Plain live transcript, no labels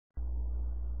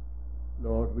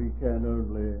Lord, we can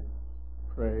only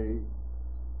pray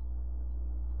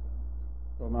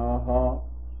from our hearts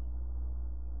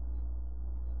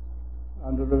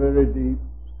under a very deep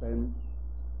sense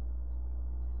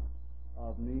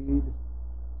of need,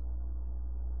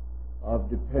 of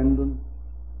dependence,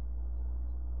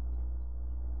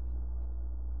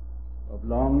 of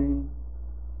longing,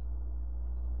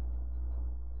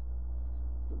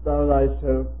 that thou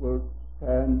thyself wilt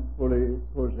stand fully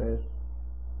possessed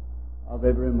of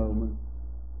every moment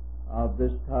of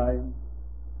this time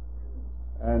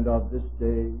and of this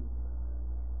day,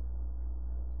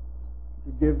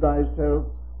 to give thyself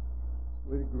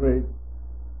with great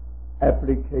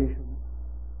application,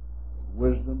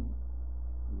 wisdom,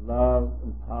 love,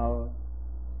 and power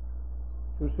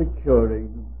to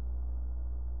securing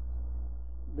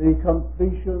the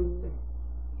completion,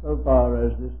 so far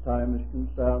as this time is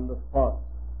concerned, of what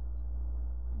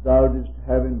thou didst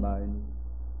have in mind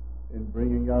in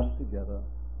bringing us together.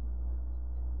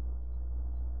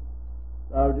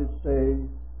 Thou didst say,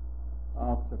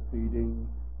 after feeding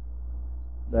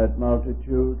that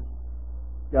multitude,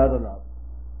 gather up,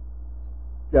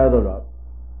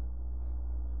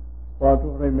 what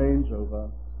remains over,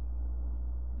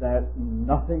 that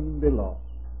nothing be lost,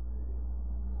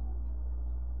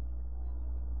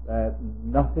 that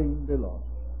nothing be lost.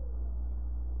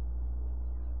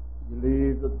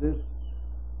 Believe that this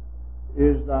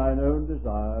is thine own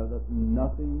desire, that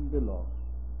nothing be lost.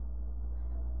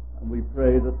 And we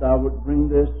pray that thou would bring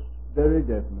this very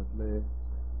definitely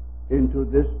into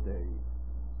this day,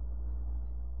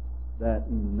 that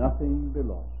nothing be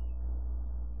lost.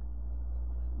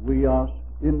 We ask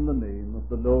in the name of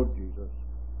the Lord Jesus.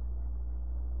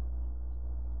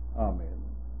 Amen.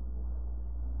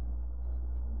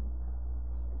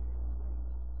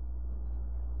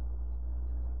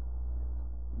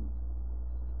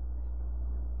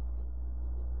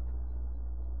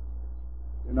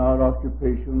 In our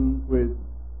occupation with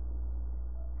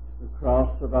the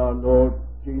cross of our Lord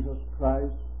Jesus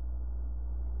Christ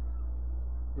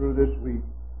through this week,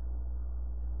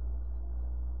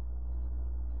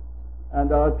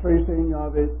 and our tracing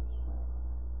of its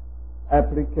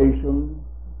application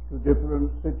to different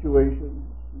situations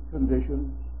and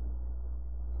conditions,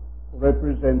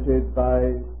 represented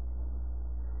by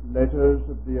letters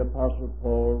of the Apostle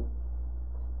Paul,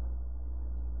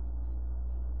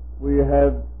 we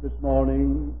have this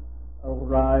morning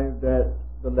arrived at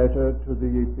the letter to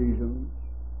the Ephesians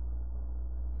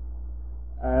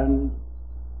and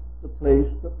the place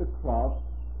that the cross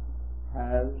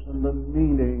has and the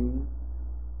meaning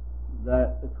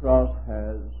that the cross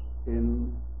has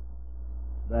in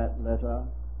that letter.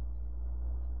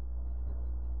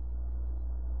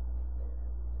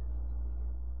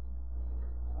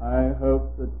 I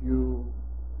hope that you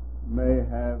may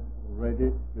have read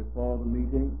it before the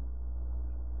meeting,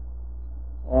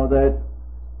 or that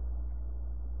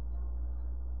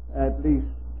at least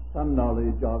some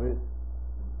knowledge of it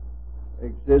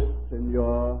exists in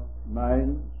your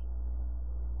minds,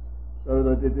 so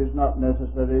that it is not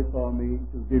necessary for me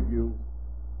to give you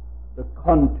the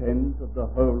content of the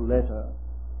whole letter.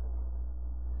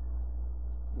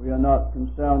 We are not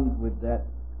concerned with that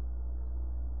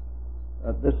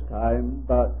at this time,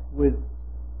 but with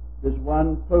this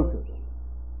one focus.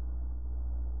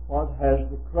 What has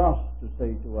the cross to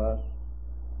say to us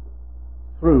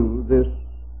through this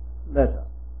letter?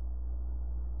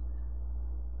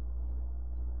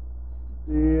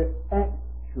 The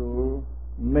actual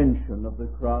mention of the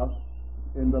cross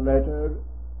in the letter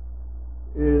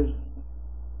is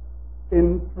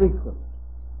infrequent,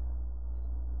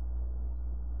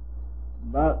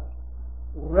 but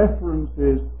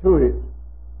references to it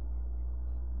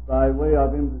by way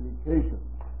of implication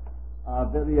are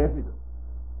very evident.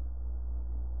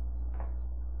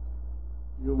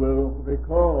 You will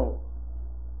recall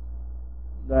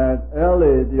that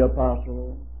early the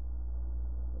apostle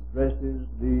addresses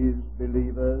these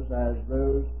believers as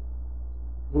those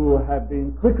who have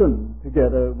been quickened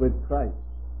together with Christ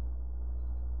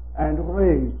and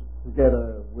raised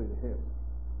together with Him.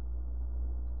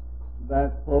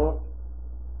 That thought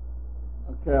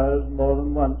occurs more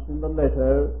than once in the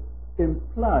letter,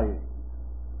 implying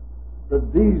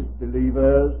that these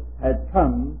believers had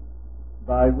come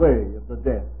by way of the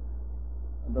death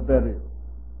and the burial,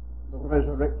 the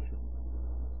resurrection,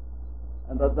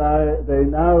 and that they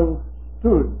now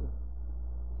stood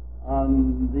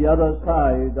on the other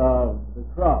side of the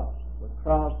cross. The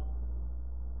cross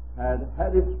had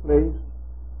had its place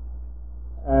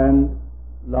and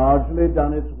largely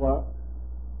done its work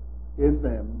in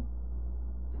them.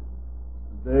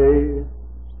 They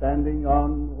standing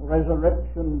on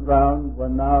resurrection ground, were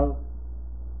now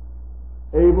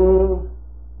able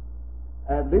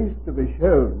at least to be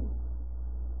shown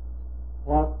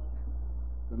what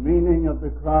the meaning of the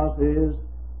cross is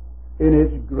in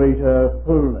its greater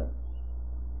fullness.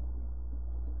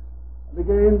 And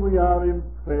again we are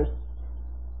impressed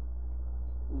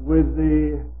with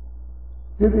the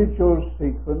spiritual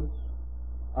sequence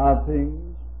of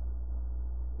things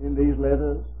in these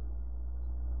letters.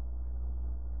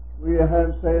 We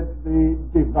have said the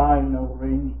divine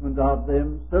arrangement of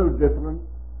them, so different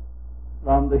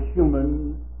from the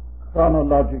human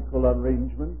chronological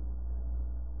arrangement,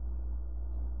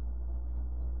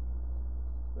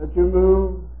 that you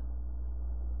move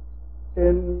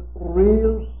in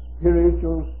real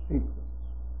spiritual sequence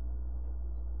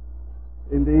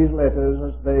in these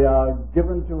letters as they are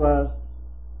given to us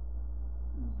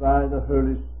by the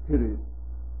Holy Spirit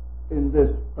in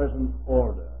this present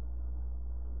order.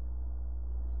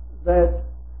 That,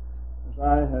 as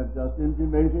I have just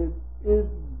intimated, is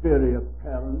very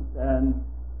apparent and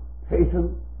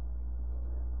patent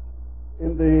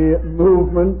in the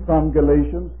movement from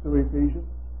Galatians to Ephesians.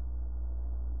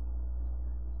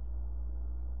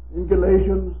 In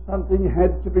Galatians, something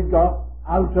had to be got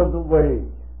out of the way.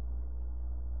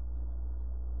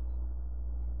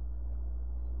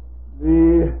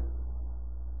 The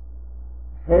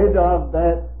head of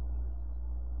that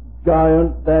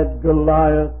giant, that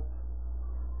Goliath,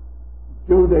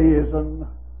 Judaism,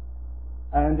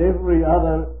 and every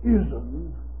other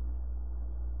ism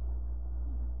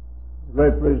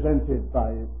represented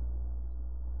by it,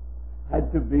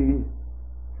 had to be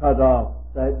cut off.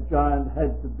 That giant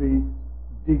had to be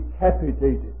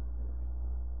decapitated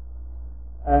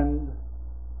and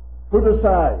put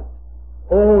aside.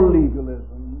 All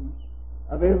legalisms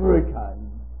of every kind,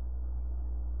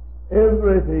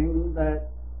 everything that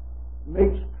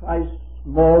makes Christ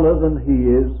smaller than he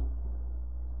is,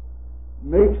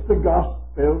 makes the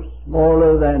gospel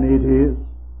smaller than it is,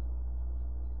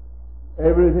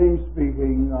 everything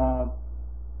speaking of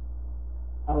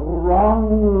a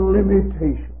wrong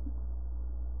limitation,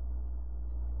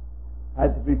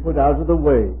 had to be put out of the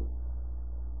way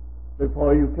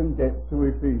before you can get to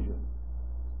Ephesians.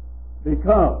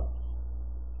 Because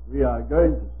we are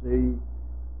going to see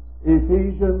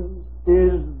Ephesians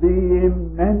is the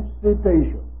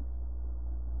emancipation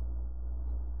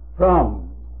from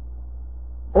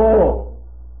all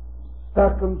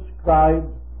circumscribed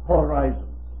horizons.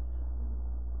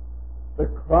 The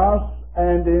cross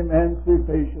and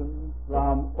emancipation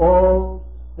from all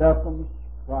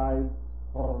circumscribed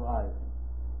horizons.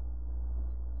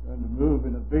 You're going to move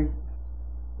in a big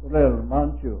realm,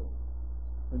 aren't you,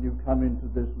 when you come into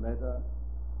this letter?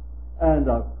 And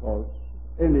of course,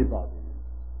 anybody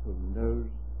who knows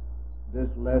this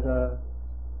letter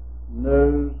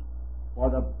knows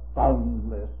what a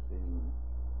boundless thing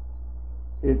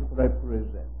it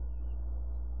represents.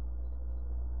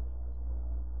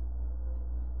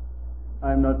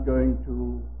 I'm not going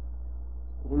to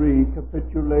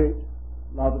recapitulate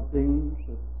a lot of things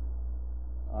that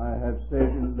I have said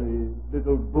in the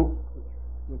little book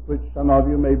with which some of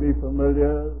you may be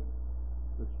familiar,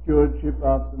 The Stewardship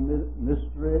of the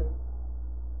Mystery.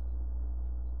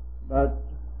 But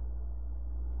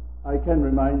I can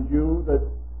remind you that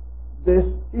this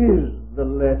is the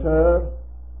letter,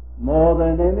 more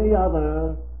than any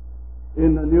other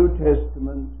in the New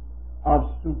Testament,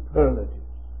 of superlatives.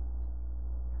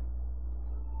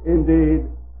 Indeed,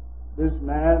 this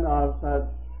man of such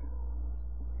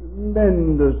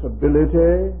tremendous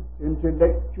ability,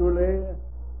 intellectually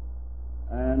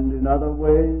and in other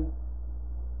ways,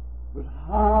 was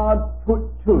hard put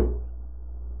to it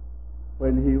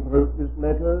when he wrote this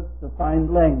letter to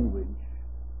find language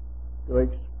to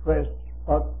express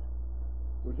what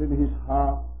was in his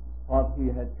heart, what he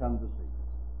had come to see.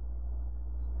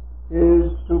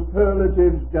 His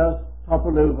superlatives just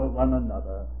topple over one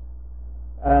another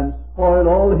and spoil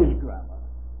all his grammar.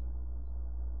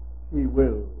 He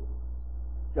will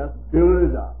just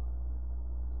build it up,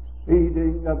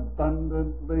 exceeding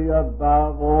abundantly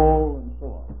above all, and so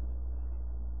on.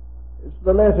 It's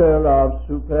the letter of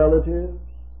superlatives,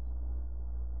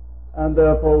 and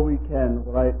therefore we can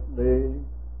rightly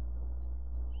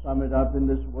sum it up in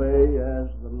this way as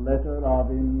the letter of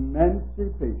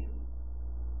emancipation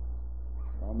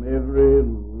from every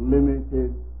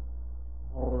limited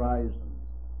horizon.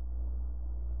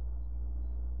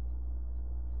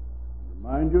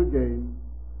 Remind you again,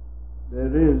 there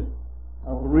is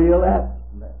a real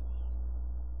aptness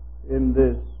in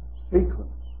this sequence.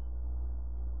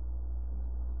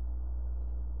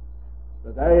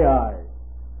 That Ai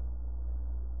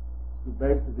go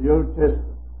back to the Old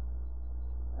Testament,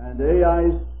 and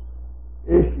Ai's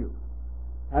issue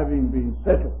having been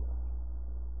settled,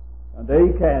 and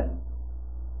Achan,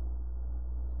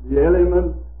 the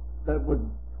element that would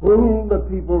pull the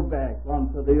people back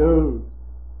onto the old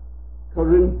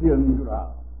Corinthian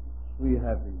ground, we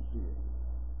have been seeing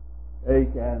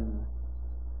Achan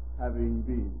having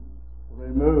been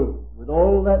removed with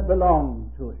all that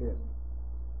belonged to him,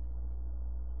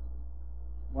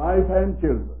 wife and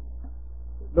children.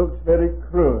 It looks very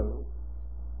cruel,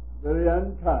 very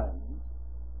unkind,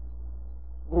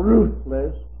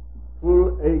 ruthless, to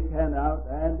pull Achan out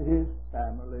and his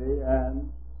family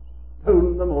and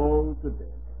stone them all to death.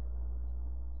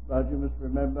 But you must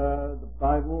remember, the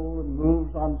Bible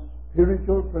moves on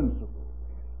spiritual principles,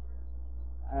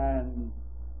 and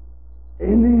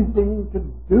anything to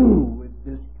do with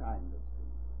this kind of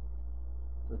thing,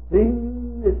 the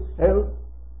thing itself,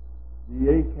 the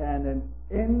Achan, and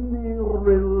any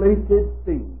related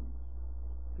thing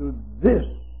to this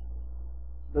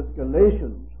that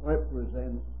Galatians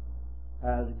represents,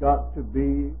 has got to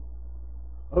be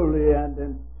wholly and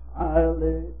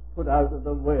entirely put out of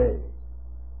the way.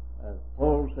 As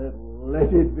Paul said,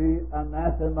 let it be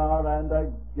anathema, and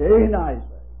again I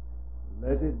say,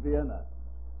 let it be anathema.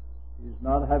 He's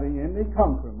not having any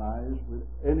compromise with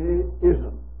any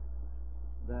ism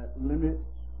that limits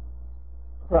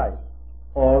Christ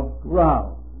or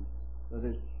ground that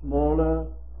is smaller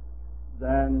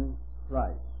than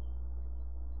Christ.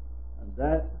 And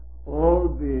that all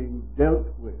being dealt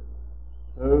with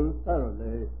so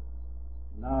thoroughly,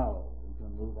 now we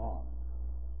can move on.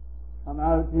 Come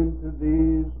out into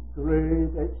these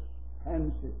great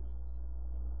expanses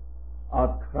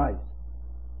of Christ,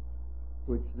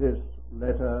 which this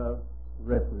letter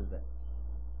represents.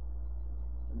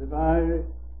 And if I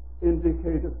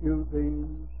indicate a few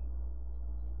things,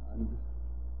 and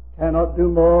cannot do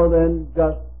more than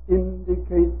just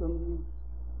indicate them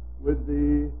with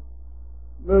the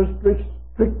most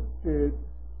restricted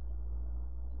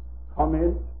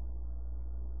comment,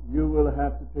 you will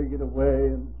have to take it away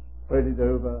and spread it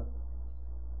over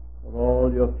for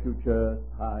all your future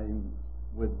time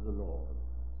with the Lord.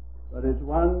 But it's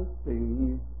one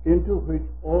thing into which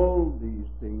all these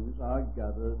things are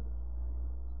gathered,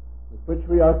 with which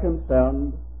we are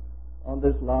concerned on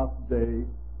this last day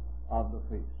of the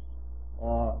feast,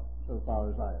 or so far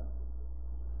as I am.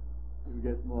 You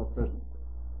get more presently.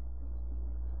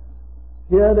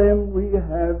 Here then we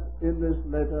have in this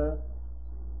letter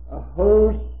a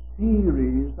whole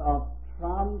series of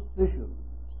transitions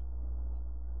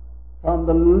from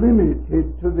the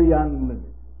limited to the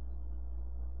unlimited.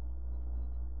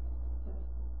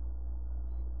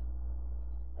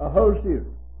 A whole series.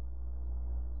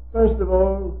 First of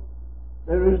all,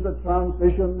 there is the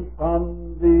transition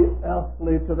from the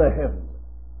earthly to the heavenly.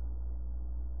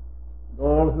 And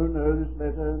all who know this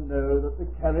letter know that the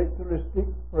characteristic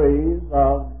phrase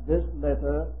of this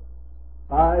letter,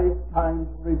 5 times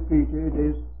repeated,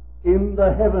 is in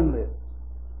the heavenlies.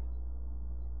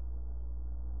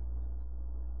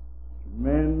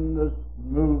 Tremendous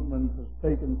movement has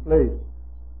taken place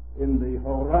in the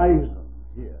horizon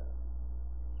here.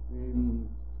 It's been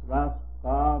thrust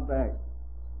far back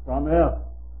from earth,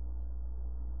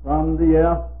 from the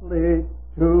earthly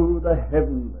to the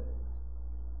heavenly.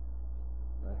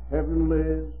 The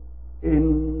heavenlies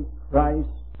in Christ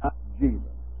Jesus.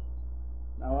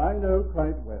 Now I know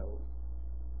quite well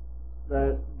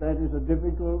that that is a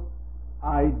difficult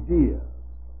idea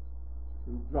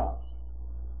to grasp.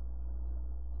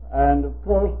 And of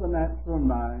course the natural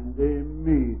mind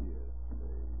immediately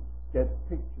gets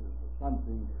pictures of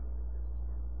something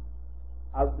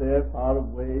out there far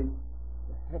away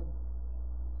to heaven.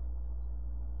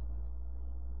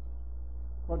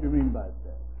 What do you mean by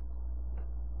that?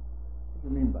 What do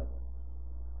you mean by that?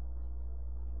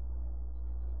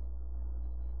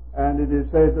 And it is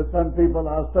said that some people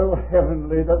are so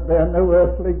heavenly that they are no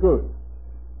earthly good.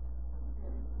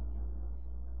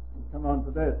 We'll come on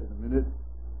to that in a minute.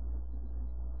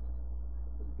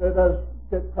 Let us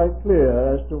get quite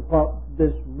clear as to what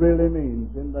this really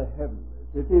means in the heavenlies.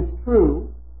 It is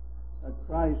true that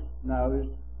Christ now is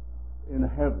in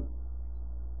heaven.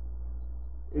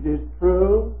 It is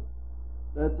true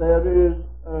that there is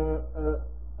a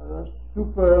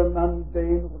super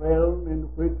mundane realm in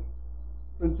which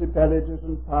principalities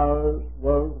and powers,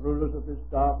 world rulers of this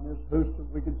darkness, hosts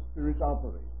of wicked spirits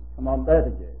operate. Come on, that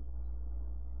again.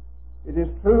 It is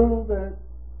true that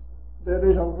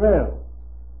there is a realm,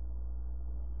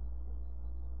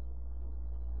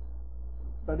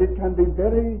 but it can be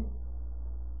very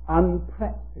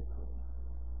unpractical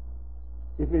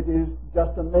if it is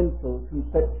just a mental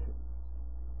conception.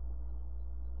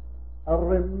 a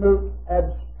remote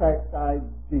abstract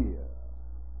idea.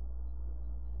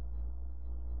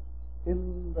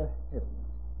 In the heavens.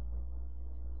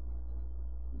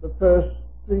 The first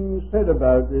thing said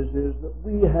about this is that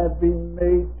we have been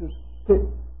made to sit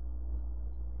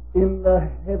in the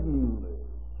heavenlies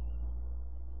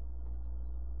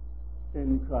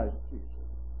in Christ Jesus.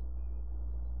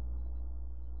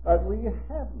 But we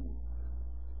haven't.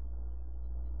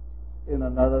 In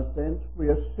another sense, we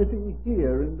are sitting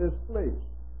here in this place,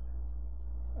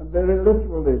 and very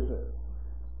literally so.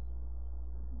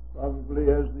 Probably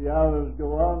as the hours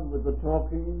go on with the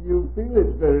talking, you feel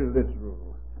it's very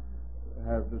literal to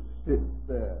have to sit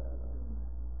there.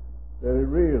 Very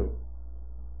real.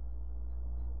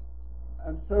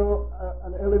 And so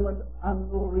an element of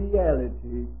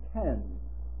unreality can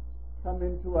come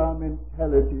into our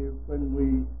mentality when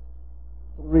we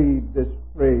read this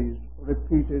phrase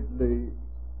repeatedly,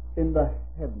 in the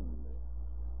heavenly.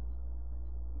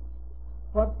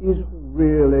 What is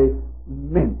really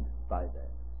meant by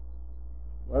that?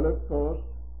 Well, of course,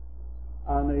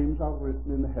 our names are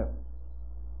written in heaven.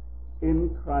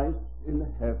 In Christ, in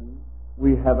heaven,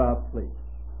 we have our place.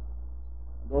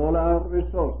 And all our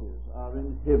resources are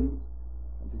in Him,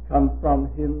 and to come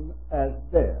from Him as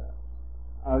there.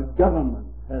 Our government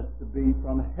has to be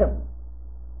from heaven.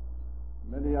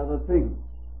 Many other things.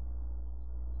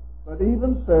 But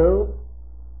even so,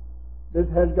 this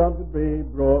has got to be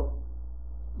brought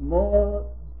more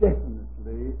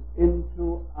definitely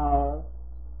into our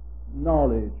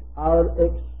knowledge, our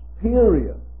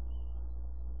experience.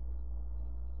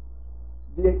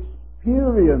 The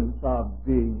experience of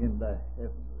being in the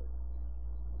heavenly.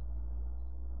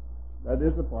 That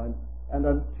is the point. And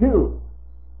until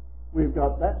we've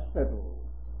got that settled,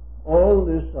 all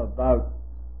this about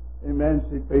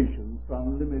emancipation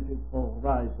from limited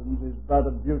horizons is but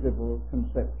a beautiful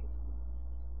conception.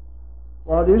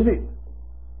 What is it?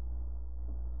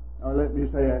 Now let me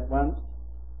say at once,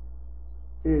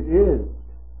 it is,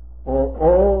 for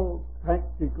all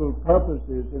practical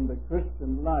purposes in the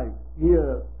Christian life,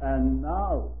 here and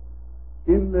now,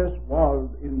 in this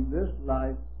world, in this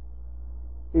life,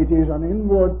 it is an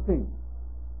inward thing.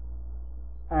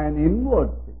 An inward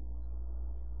thing.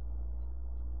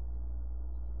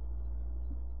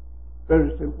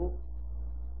 Very simple.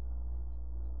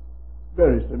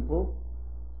 Very simple.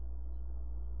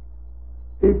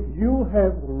 If you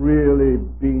have really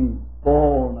been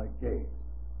born again,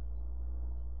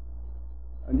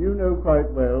 and you know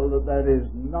quite well that that is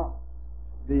not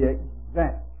the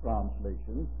exact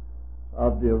translation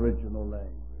of the original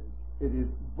language. It is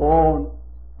born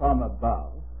from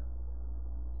above.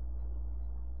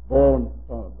 Born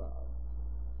from above.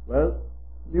 Well,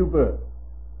 new birth.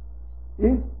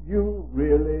 If you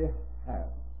really have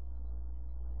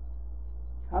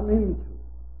come into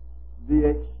the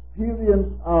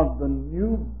experience of the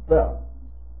new birth,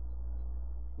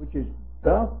 which is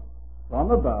birth from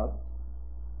above,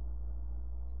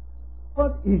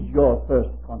 what is your first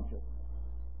consciousness?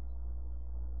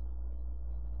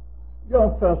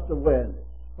 Your first awareness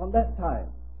from that time?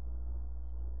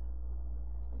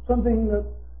 Something that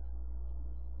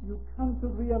you come to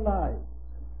realize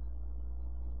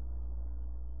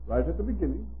right at the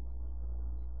beginning.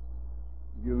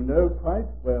 You know quite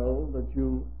well that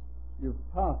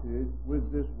you've parted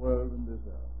with this world and this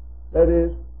earth. That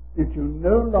is, that you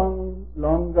no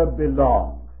longer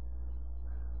belong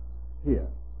here.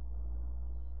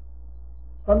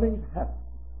 Something's happened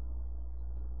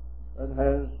that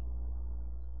has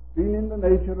been in the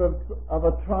nature of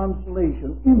a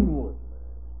translation inwardly.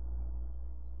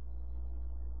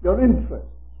 Your interests,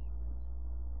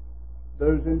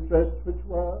 those interests which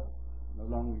were no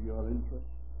longer your interests,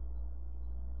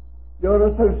 your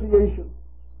association,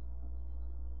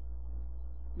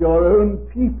 your own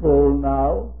people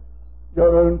now,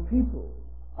 your own people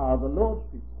are the Lord's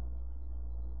people.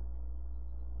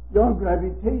 Your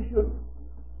gravitation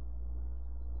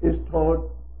is toward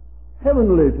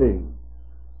heavenly things.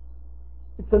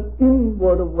 It's an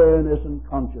inward awareness and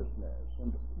consciousness,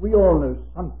 and we all know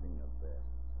something of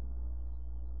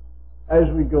that.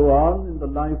 As we go on in the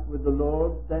life with the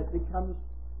Lord, that becomes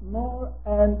more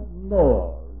and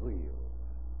more real.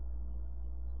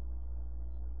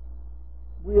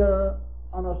 We are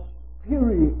on a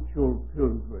spiritual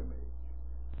pilgrimage.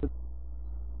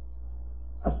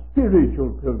 A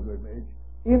spiritual pilgrimage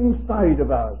inside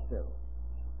of ourselves.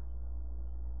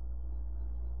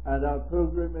 And our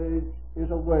pilgrimage is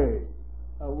away,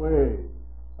 away,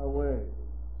 away.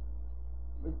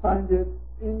 We find it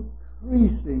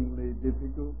increasingly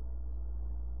difficult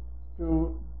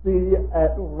to be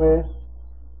at rest,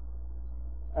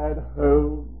 at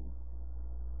home,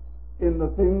 in in the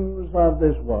things of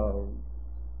this world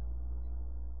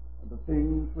and the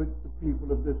things which the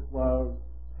people of this world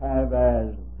have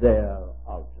as their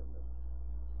ultimate.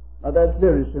 Now that's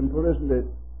very simple, isn't it?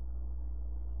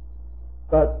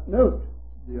 But note,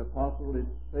 the apostle is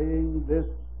saying this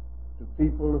to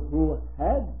people who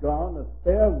had gone a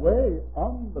fair way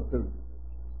on the pilgrimage.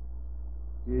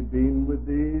 He had been with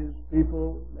these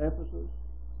people in Ephesus,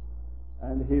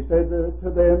 and he said to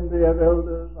them, dear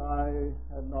elders, I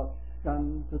have not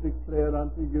shunned to declare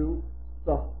unto you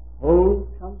the whole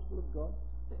counsel of God.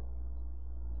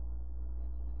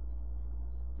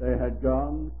 They had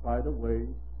gone quite a way,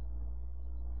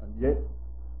 and yet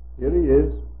here he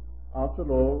is,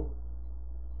 after all,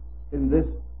 in this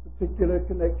particular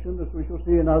connection, as we shall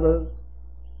see in others,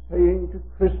 saying to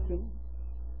Christians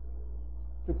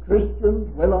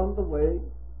well on the way,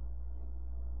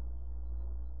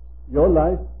 your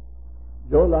life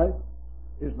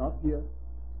is not here.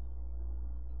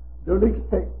 Don't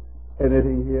expect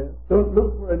anything here. Don't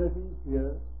look for anything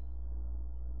here.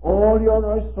 All your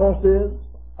resources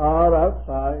are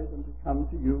outside and to come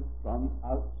to you from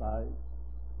outside.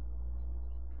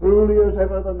 Truly as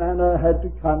ever the manna had to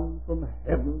come from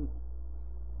heaven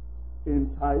in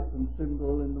type and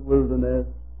symbol in the wilderness,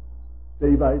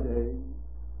 day by day,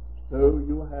 so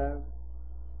you have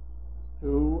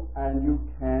to and you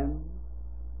can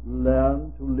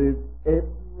learn to live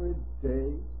every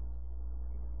day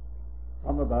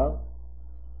from above.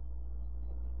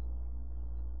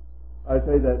 I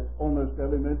say that's almost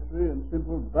elementary and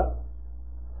simple, but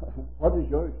what is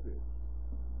your experience?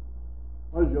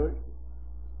 What is your experience?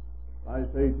 I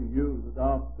say to you that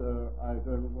after, I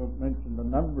won't mention the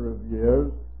number of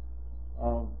years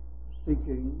of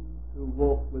seeking to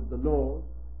walk with the Lord,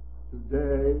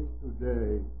 today,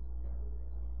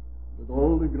 with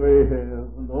all the grey hairs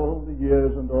and all the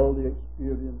years and all the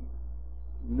experience,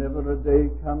 never a day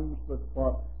comes but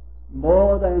what,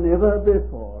 more than ever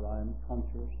before, I am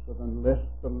conscious that unless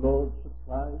the Lord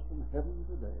supplies from heaven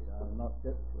today, I will not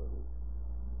get through.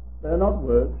 They're not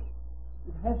words.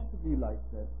 It has to be like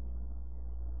that.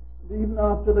 Even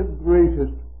after the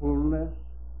greatest fullness,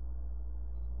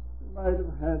 we might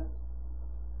have had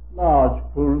large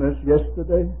fullness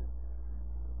yesterday,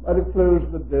 might have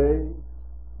closed the day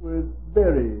with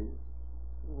very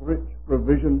rich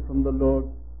provision from the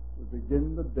Lord to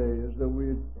begin the day as though we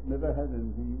had never had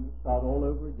anything, to start all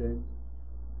over again.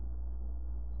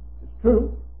 It's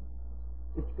true.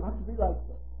 It's got to be like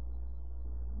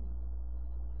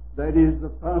that. That is the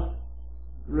first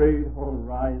great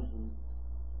horizon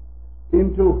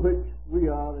into which we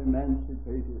are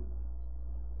emancipated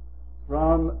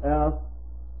from earth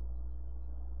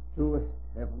to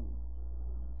heaven.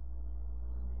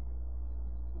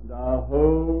 And our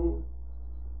whole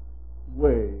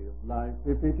way of life,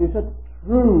 if it is a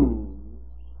true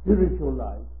spiritual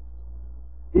life,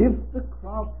 if the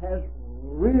cross has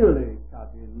really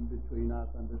cut in between us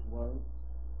and this world,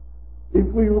 if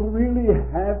we really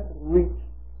have reached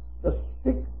the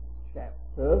 6th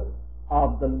chapter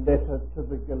of the letter to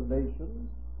the Galatians,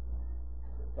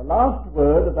 the last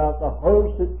word about the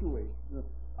whole situation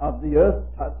of the earth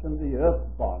touch and the earth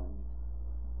bond.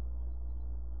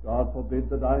 God forbid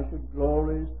that I should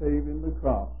glory save in the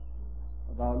cross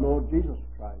of our Lord Jesus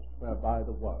Christ, whereby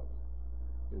the world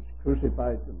is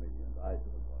crucified to me and I to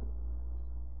the world.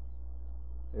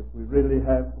 If we really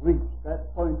have reached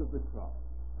that point of the cross,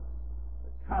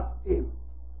 the cut in,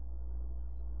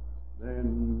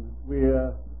 then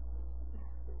we're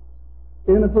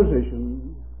in a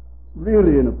position,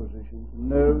 really in a position, to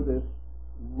know this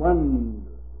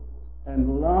wonderful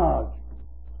enlargement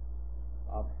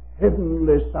of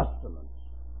heavenly sustenance,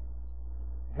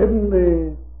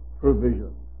 heavenly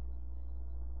provision,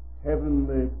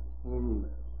 heavenly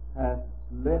fullness hath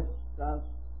blessed us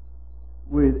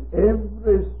with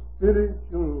every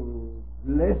spiritual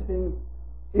blessing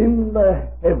in the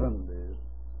heavenlies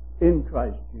in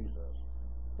Christ Jesus,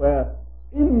 where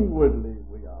inwardly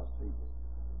we are seated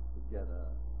together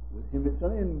with Him. It's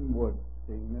an inward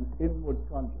thing, an inward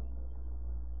consciousness.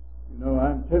 You know,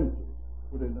 I'm tempted to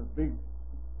put in a big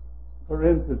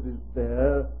parenthesis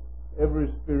there, every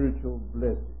spiritual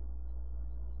blessing.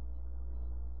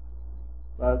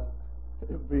 But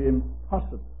it would be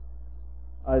impossible,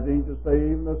 I think, to say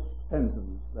even a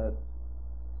sentence that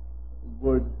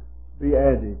would be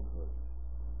adequate.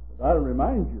 But I'll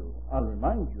remind you of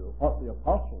what the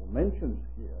apostle mentions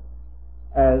here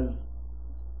as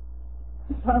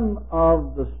some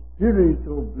of the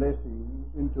spiritual blessings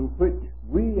into which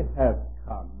we have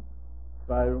come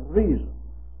by reason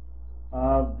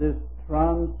of this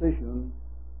transition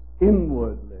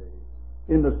inwardly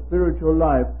in the spiritual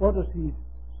life. What does he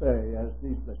say as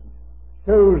these blessings,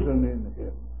 chosen in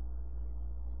Him.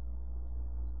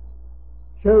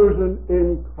 Chosen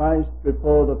in Christ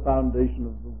before the foundation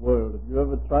of the world. Have you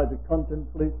ever tried to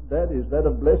contemplate that? Is that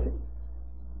a blessing?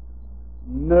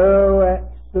 No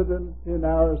accident in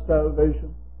our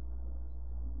salvation.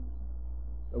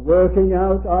 The working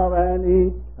out of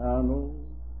an eternal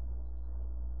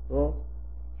thought,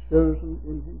 chosen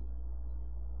in Him.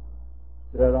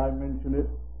 Dare I mention it?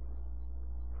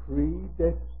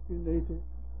 Predestinated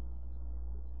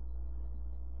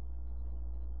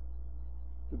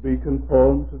to be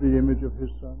conformed to the image of His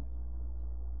Son.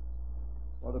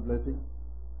 What a blessing.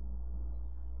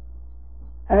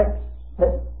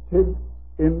 Accepted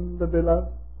in the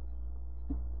beloved.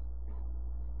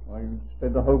 Well, you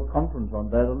spent a whole conference on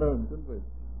that alone, didn't we?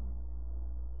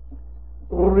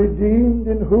 Redeemed,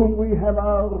 in whom we have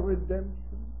our redemption.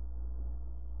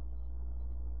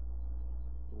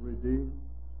 Redeemed.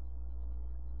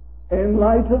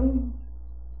 Enlightened.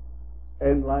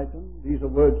 Enlightened. These are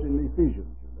words in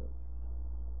Ephesians, you know.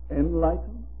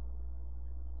 Enlightened.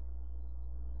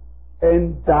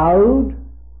 Endowed.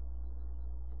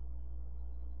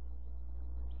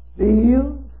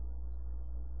 Sealed.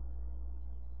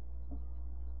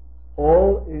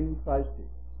 All in Christ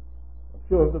Jesus. A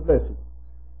few of the blessings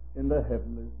in the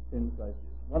heavenlies in Christ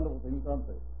Jesus. Wonderful things, aren't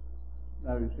they?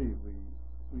 Now you see,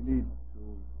 we need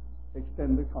to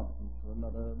extend the conference for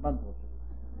another month or two.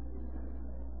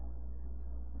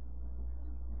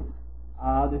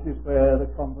 This is where the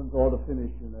conference ought to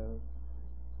finish, you know,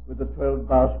 with the 12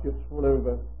 baskets full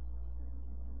over.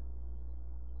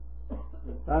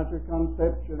 With such a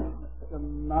conception, the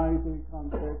mighty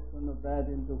conception of that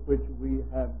into which we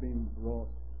have been brought,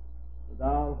 with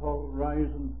our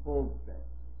horizon full back,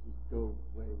 we go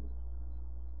away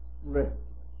restless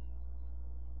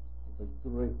of the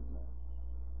greatness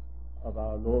of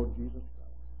our Lord Jesus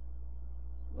Christ.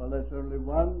 Well, that's only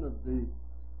one of the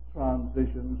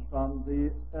transitions from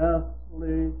the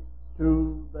earthly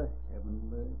to the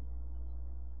heavenly.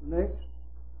 Next,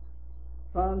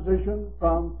 transition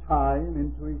from time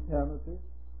into eternity.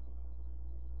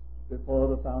 Before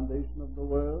the foundation of the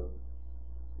world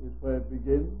is where it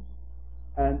begins,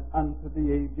 and unto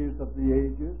the ages of the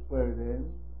ages where it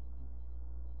ends.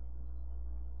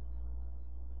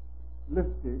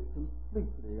 Lifted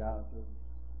completely out of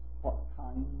what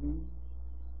time means.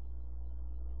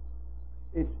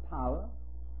 Its power,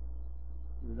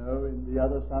 you know, in the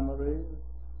other summary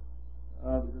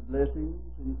of the blessings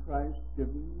in Christ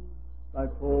given by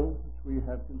Paul, which we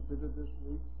have considered this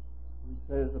week. He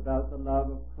says about the love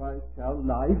of Christ, shall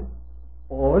life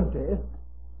or death.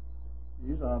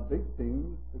 These are big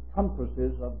things, the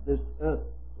compasses of this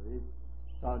earthly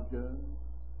sojourn,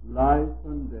 life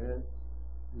and death.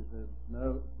 He says,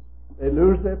 no, they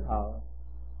lose their power.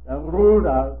 They're ruled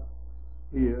out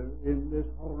here in this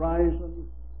horizon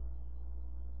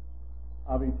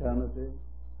of eternity.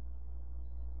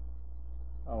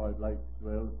 How I'd like to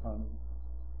dwell upon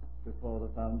before the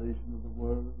foundation of the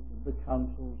world, the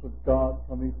counsels of God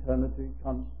from eternity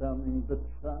concerning the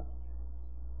church.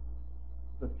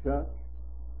 The church.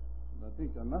 And I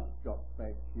think I must drop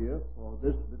back here for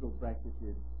this little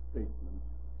bracketed statement.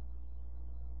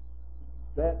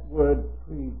 That word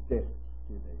predestinated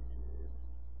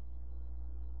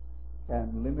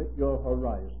can limit your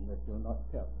horizon if you're not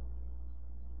careful.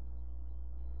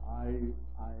 I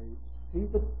see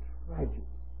the tragedy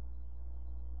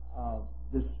of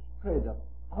this spread of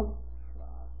ultra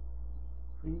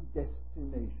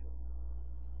predestination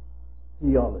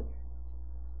theology.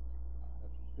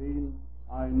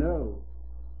 I know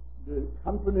the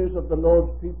companies of the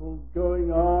Lord's people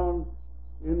going on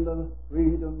in the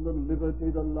freedom, the liberty,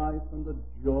 the life, and the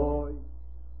joy,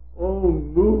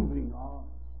 moving on,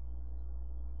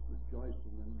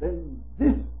 rejoicing. And then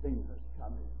this thing has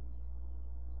come in.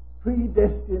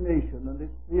 Predestination and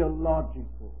its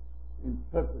theological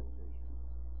interpretation.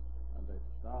 And they've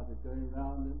started going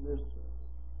around in this circle.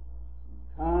 You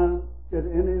can't get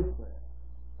anywhere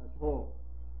at all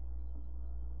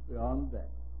beyond that.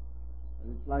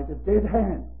 And it's like a dead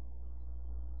hand.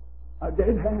 A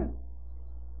dead hand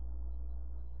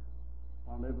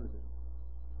on everything.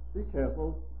 Be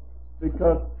careful,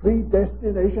 because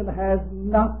predestination has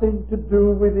nothing to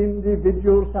do with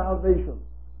individual salvation.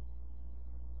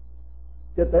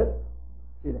 Get that?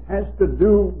 It has to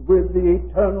do with the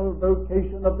eternal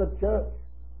vocation of the church.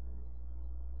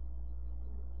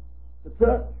 The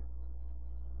church.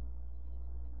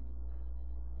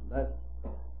 And that's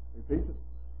Ephesians.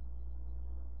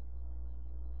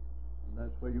 And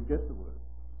that's where you get the word.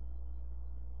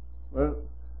 Well,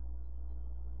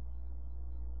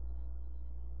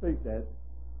 take that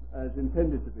as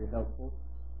intended to be helpful,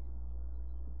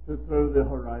 to throw the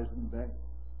horizon back,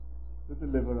 to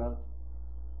deliver us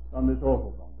from this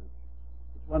awful bondage.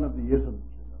 It's one of the isms,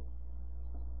 you know.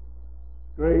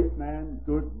 Great man,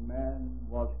 good man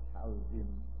was Calvin,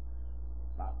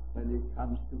 but when it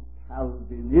comes to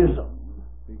Calvinism,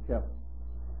 be careful.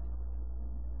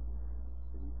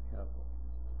 Be careful.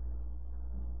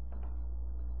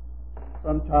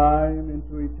 From time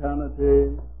into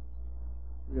eternity,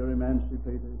 we are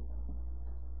emancipated.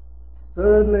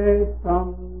 Thirdly,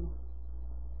 from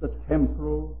the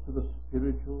temporal to the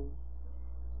spiritual.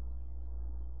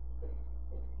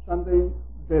 Something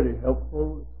very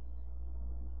helpful.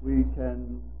 We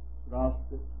can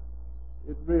grasp it.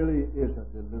 It really is a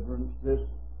deliverance, this,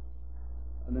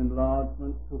 an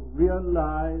enlargement to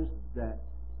realize that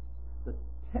the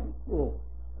temporal,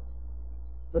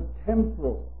 that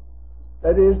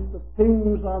is the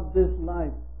things of this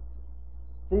life,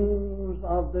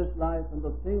 and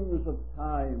the things of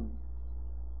time,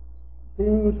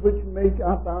 things which make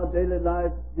up our daily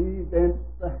life, the events,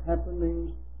 the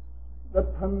happenings, the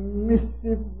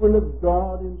permissive will of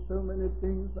God in so many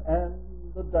things, and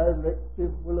the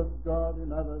directive will of God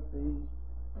in other things.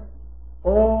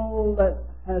 All that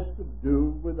has to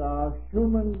do with our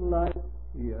human life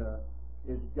here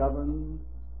is governed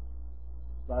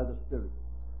by the Spirit.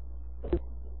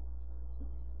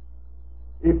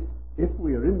 If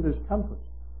we are in this compass,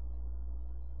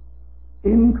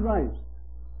 in Christ,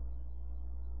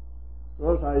 of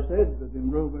course I said that in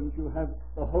Romans you have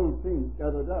the whole thing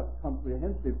gathered up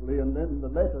comprehensively, and then the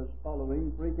letters following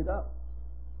break it up.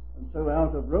 And so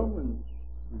out of Romans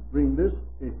we bring this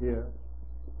here: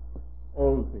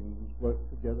 all things work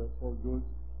together for good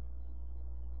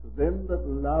to them that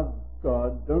love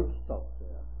God. Don't stop there.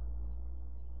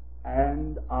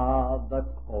 And are the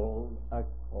called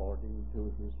according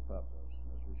to his purpose.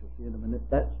 As we shall see in a minute,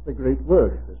 that's the great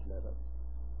word of this letter.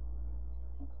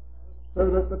 So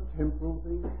that the temporal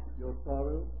things, your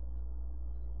sorrow,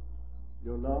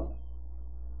 your loss,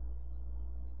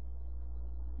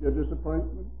 your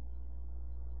disappointment,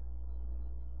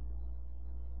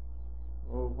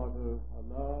 oh, what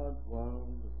a large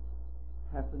world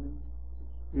of happenings,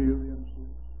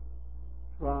 experiences,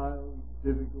 trials,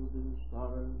 difficulties,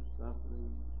 sorrows,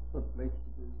 sufferings,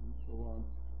 perplexities, and so on,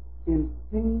 in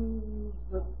things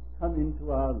that come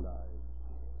into our lives.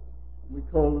 We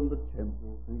call them the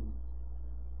temporal things,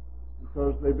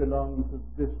 because they belong to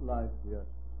this life here.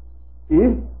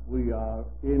 If we are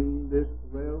in this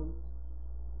realm,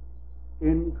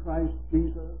 in Christ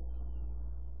Jesus,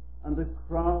 and the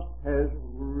cross has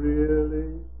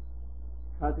really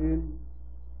cut in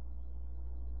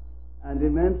and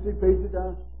emancipated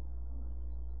us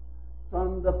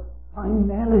from the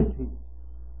finality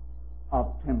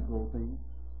of temporal things.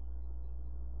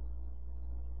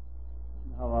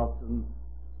 How often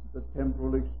the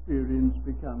temporal experience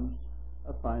becomes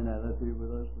a finality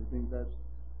with us. We think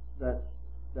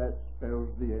that spells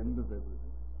the end of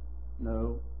everything.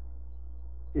 No.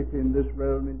 If in this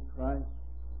realm in Christ,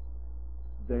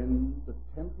 then the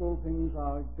temporal things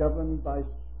are governed by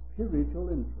spiritual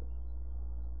interest.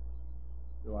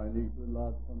 Do I need to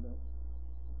enlarge on that?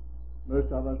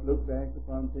 Most of us look back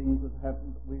upon things that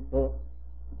happened that we thought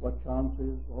were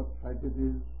chances or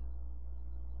tragedies,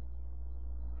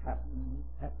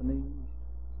 happenings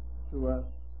to us.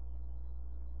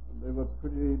 And they were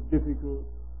pretty difficult,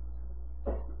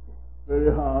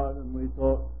 very hard, and we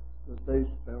thought that they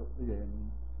spelt the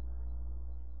end.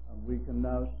 And we can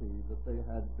now see that they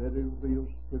had very real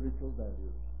spiritual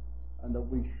values, and that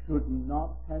we should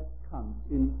not have come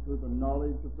into the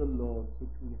knowledge of the Lord which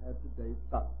we have today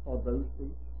but for those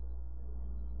things.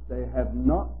 They have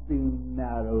not been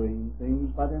narrowing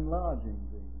things but enlarging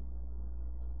things.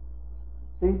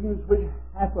 Things which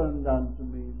happened unto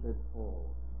me, said Paul.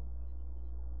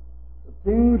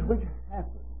 The things which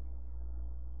happened,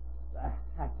 the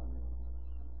happenings,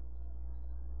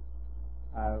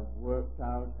 have worked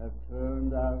out, have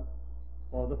turned out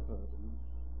for the furtherance,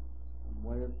 and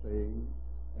way of saying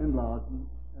enlargement.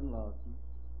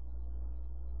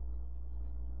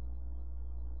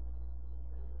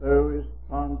 So is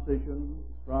transition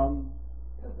from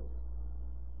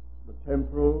the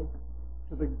temporal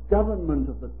to the government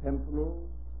of the temporal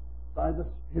by the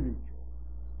spiritual.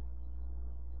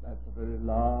 That's a very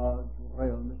large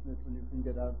realm, isn't it, when you can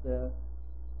get out there?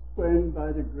 When,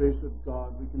 by the grace of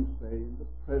God, we can say, in the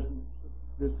presence of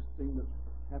this thing that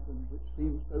happens, which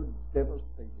seems so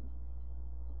devastating,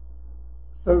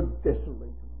 so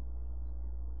desolating,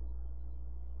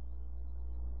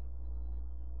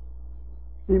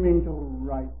 seeming to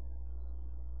write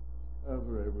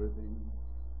over everything,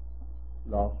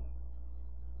 loss,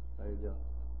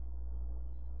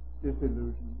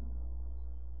 disillusioned.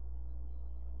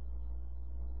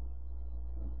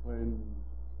 When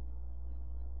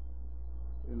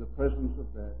in the presence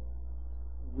of that,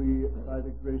 we, by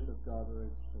the grace of God, are able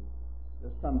to say,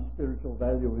 there's some spiritual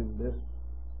value in this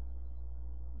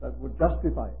that would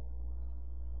justify it,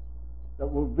 that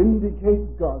will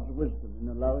vindicate God's wisdom in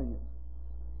allowing it.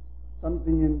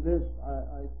 Something in this,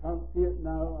 I can't see it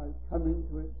now, I come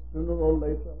into it, sooner or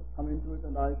later, I come into it,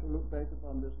 and I shall look back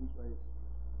upon this and say,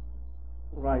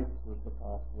 right was the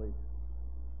pathway.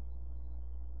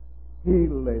 He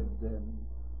led them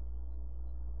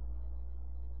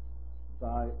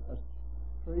by a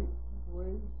straight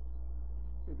way.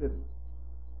 He didn't.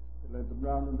 He led them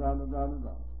round and round and round and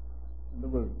round in the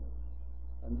wilderness.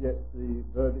 And yet the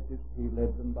verdict is he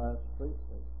led them by a straight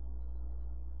way.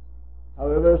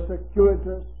 However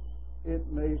circuitous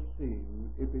it may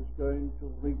seem, if it's going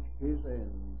to reach his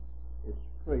end, it's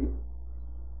straight.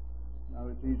 Now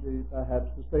it's easy perhaps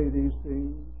to say these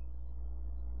things,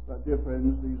 but dear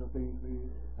friends, these are things we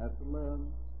have to learn.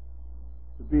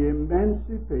 To be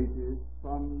emancipated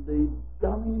from the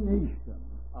domination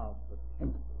of the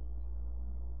temple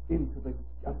into the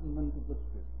government of the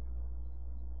Spirit.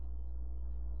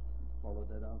 Follow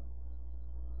that out.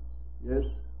 Yes.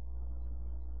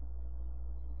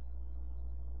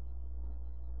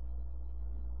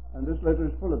 And this letter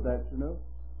is full of that, you know.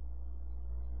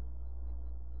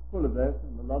 Full of that,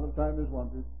 and a lot of time is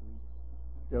wanted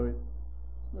to show it.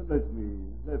 But let me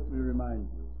remind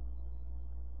you.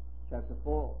 Chapter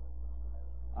 4.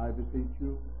 I beseech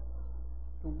you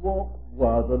to walk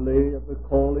worthily of the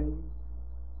calling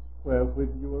wherewith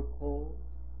you are called.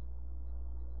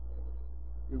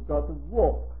 You've got to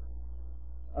walk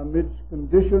amidst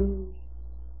conditions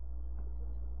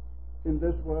in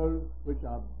this world which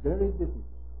are very difficult.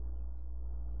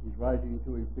 He's writing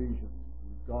to Ephesians.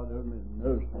 God only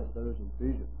knows what those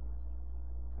Ephesians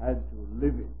had to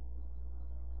live in.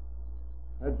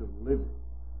 Had to live in.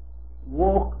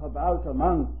 Walk about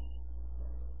amongst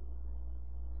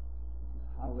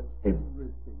how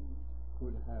everything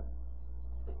could have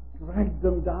dragged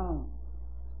them down,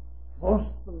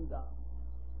 forced them down,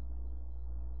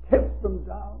 kept them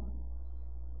down,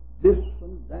 this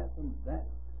and that,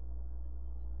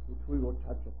 which we will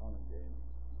touch upon again.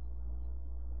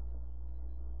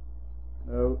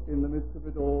 No, in the midst of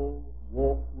it all,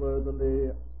 walk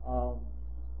worthily of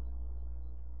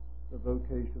the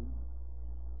vocation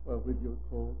wherewith you're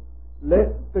called.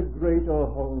 Let the greater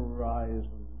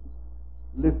horizon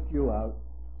lift you out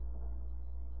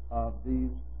of these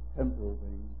temporal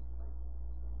things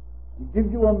and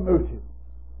give you a motive,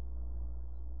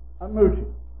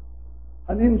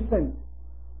 an incentive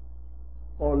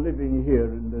for living here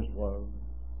in this world,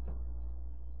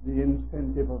 the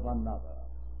incentive of another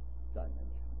dimension.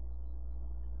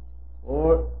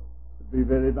 Or, to be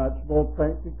very much more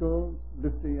practical,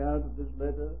 lifting out of this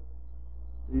letter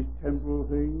these temporal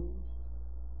things,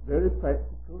 very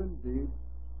practical indeed,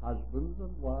 husbands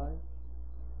and wives.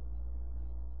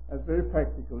 That's very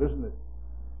practical, isn't it?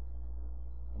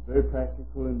 And very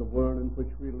practical in the world in which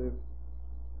we live.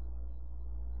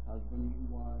 Husbands and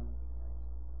wives.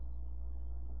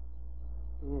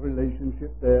 A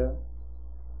relationship there.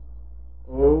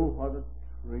 Oh, what a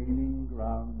training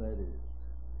ground that is.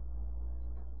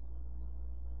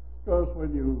 Because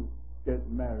when you get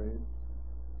married,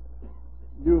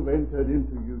 you've entered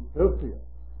into utopia.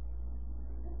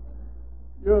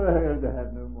 You're going to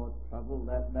have no more trouble.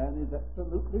 That man is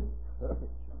absolutely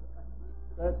perfect.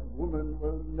 That woman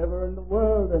will never in the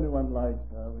world anyone like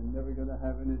her. We're never going to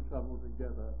have any trouble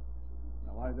together.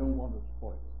 Now, I don't want to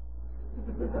spoil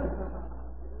it.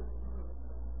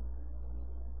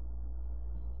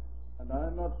 And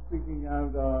I'm not speaking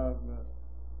out of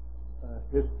a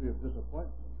history of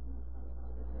disappointment.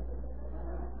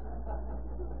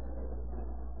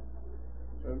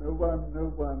 So no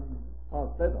one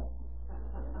passed that on.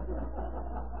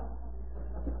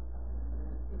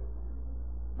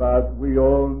 But we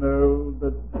all know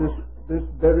that this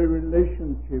very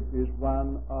relationship is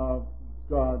one of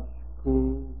God's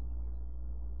school,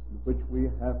 in which we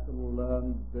have to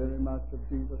learn very much of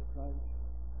Jesus Christ.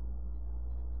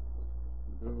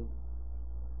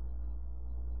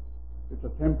 It's a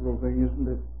temporal thing, isn't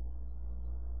it?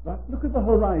 But look at the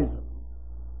horizon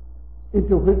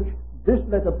into which this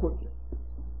letter puts it.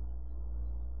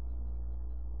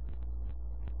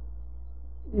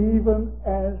 Even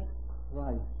as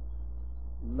Christ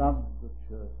loved the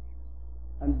church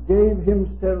and gave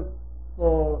himself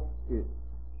for it,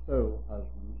 so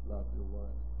husbands love your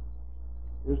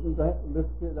wives. Isn't that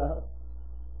lifted up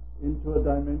into a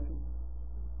dimension?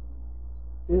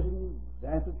 Isn't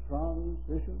that a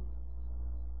transition?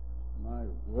 My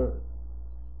word.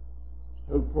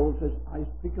 So Paul says, I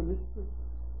speak a mystery.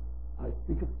 I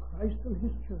speak of Christ and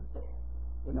his church.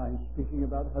 When I'm speaking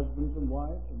about husbands and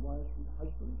wives and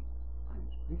husbands, I'm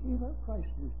speaking about Christ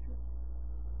and his church.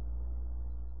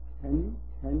 Can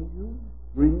you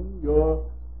bring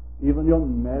even your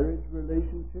marriage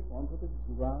relationship onto the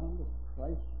ground of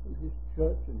Christ and his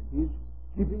church and his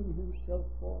giving himself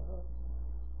for her?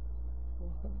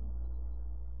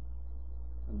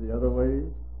 And the other way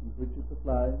in which it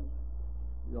applies,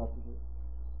 the opposite.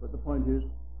 But the point is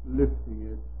lifting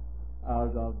it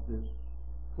out of this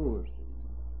poor sin,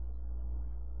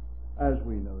 as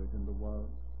we know it in the world.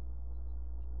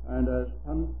 And as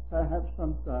perhaps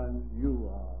sometimes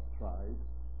you are tried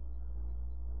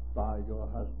by your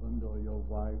husband or your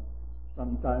wife,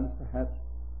 sometimes perhaps,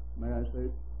 may I say,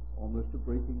 almost a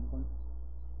breaking point.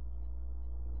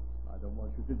 I don't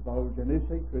want you to divulge any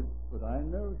secrets, but I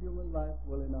know human life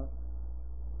well enough.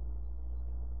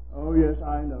 Oh yes,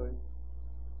 I know it.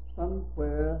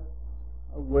 Somewhere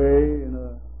away in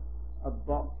a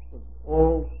box of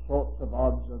all sorts of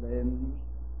odds and ends,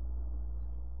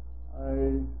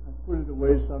 I put it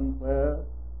away somewhere.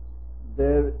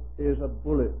 There is a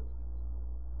bullet.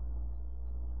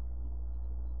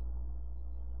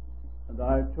 And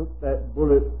I took that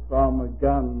bullet from a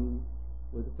gun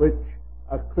with which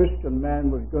a Christian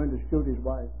man was going to shoot his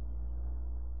wife.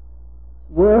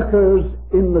 Workers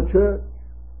in the church.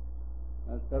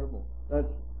 That's terrible. That's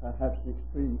perhaps the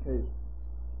extreme case.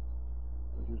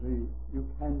 But you see, you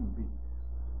can be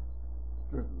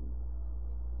driven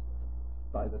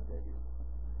by the devil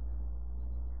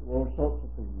to all sorts of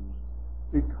things,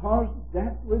 because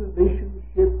that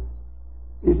relationship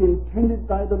is intended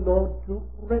by the Lord to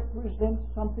represent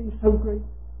something so great.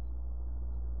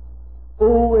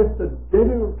 Oh, if the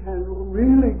devil can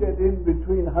really get in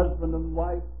between husband and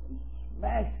wife and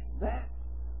smash that,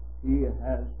 he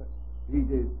has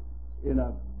succeeded in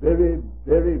a very,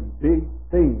 very big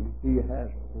thing. He has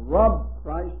robbed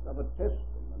Christ of a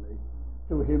testimony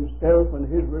to himself and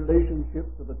his relationship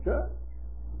to the church.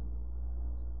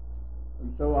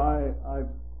 And so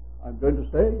I'm going to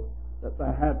say that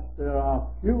perhaps there are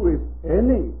few, if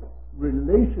any,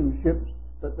 relationships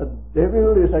that the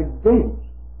devil is against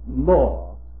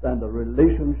more than the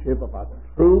relationship of a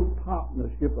true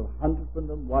partnership of husband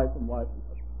and wife and husband.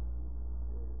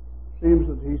 Seems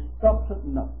that he stops at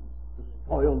nothing to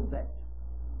spoil that,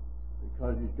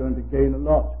 because he's going to gain a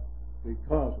lot,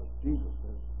 because, as Jesus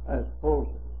says, as Paul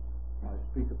says, I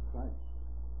speak of Christ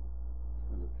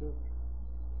and the church.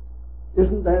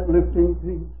 Isn't that lifting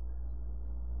things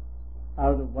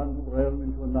out of one realm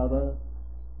into another?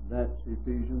 That's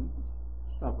Ephesians.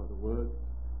 Suffer the word.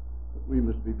 But we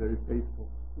must be very faithful.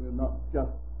 We're not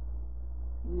just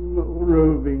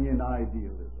roving in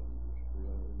idealism. We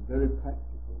are in very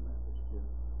practical matters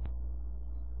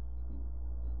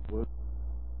here.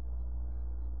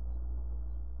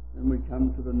 Then we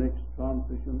come to the next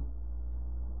transition.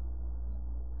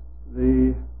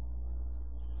 The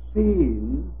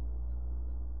seen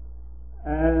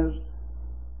as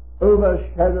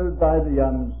overshadowed by the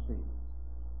unseen.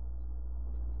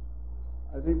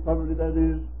 I think probably that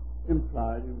is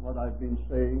implied in what I've been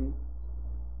saying,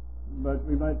 but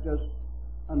we might just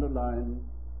underline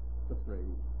the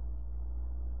phrase.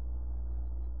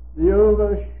 The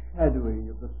overshadowing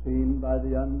of the seen by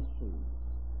the unseen.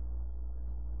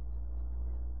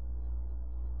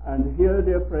 And here,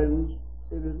 dear friends,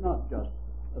 it is not just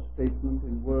a statement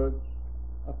in words,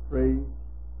 a phrase.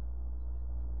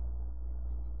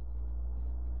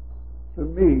 To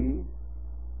me,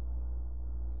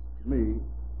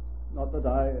 not that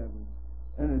I am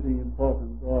anything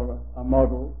important or a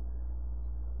model,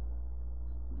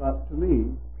 but to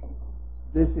me,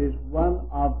 this is one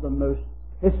of the most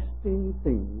testing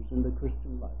things in the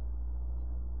Christian life.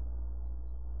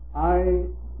 I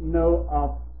know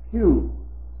of few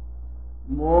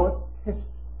more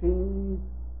testing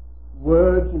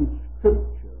words in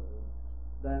Scripture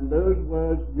than those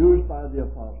words used by the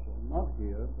Apostle, not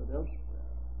here, but elsewhere.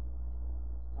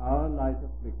 Our light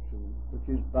affliction, which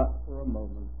is but for a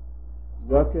moment,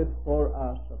 worketh for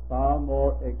us a far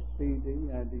more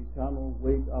exceeding and eternal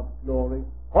weight of glory,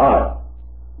 while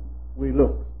we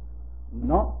look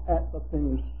not at the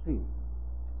things seen,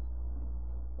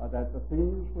 but at the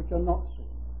things which are not seen.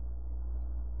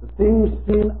 The things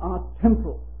seen are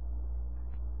temporal.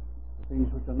 The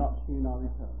things which are not seen are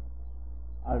eternal.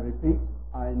 I repeat,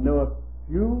 I know a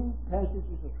few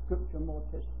passages of Scripture more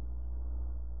testing.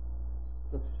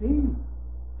 The sea,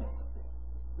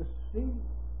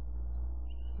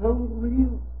 so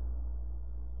real,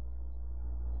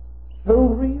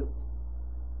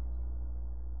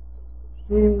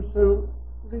 seem so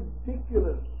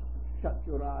ridiculous. Shut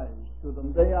your eyes to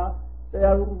them. They are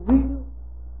real.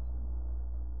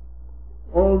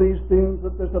 All these things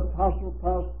that this apostle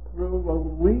passed through were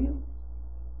real.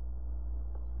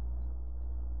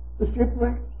 The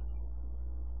shipwrecks,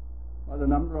 by the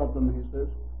number of them, he says,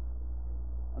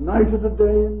 a night and a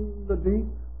day in the deep,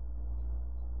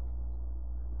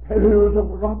 perils of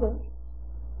robbers,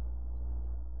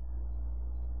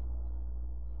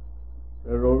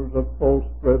 perils of false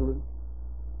brethren,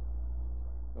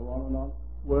 go on and on.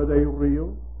 Were they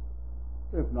real?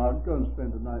 If not, go and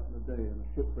spend a night and a day in a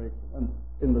shipwreck and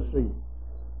in the sea,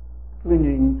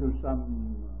 clinging to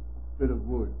some bit of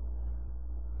wood,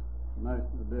 a night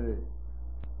and a day.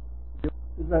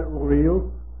 Is that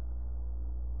real?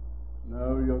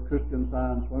 No, your Christian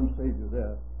Science won't save you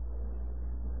there.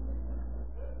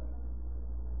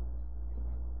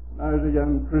 When I was a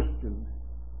young Christian,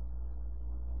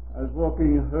 I was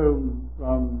walking home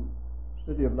from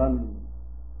the City of London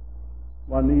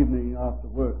one evening after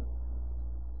work.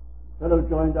 A fellow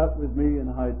joined up with me in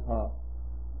Hyde Park,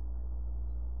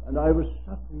 and I was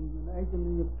suffering an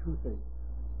agony of toothache.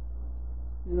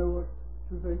 You know what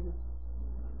toothache is?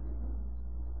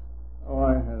 Oh,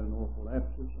 I had an awful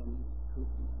abscess on the tooth,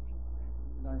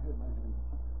 and I had my hand.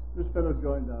 This fellow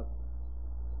joined up,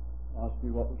 asked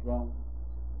me what was wrong,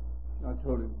 and I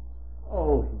told him,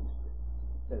 oh, he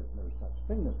said, there's no such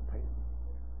thing as pain.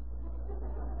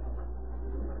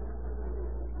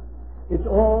 It's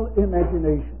all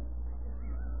imagination.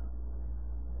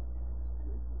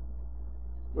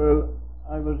 Well,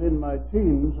 I was in my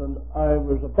teens and I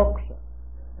was a boxer.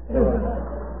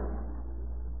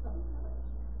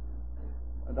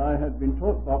 And I had been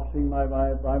taught boxing by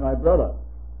my brother,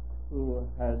 who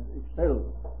had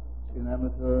excelled in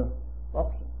amateur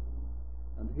boxing.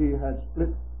 And he had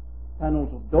split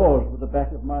panels of doors with the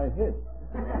back of my head.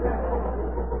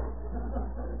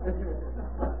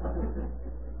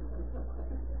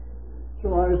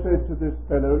 So I said to this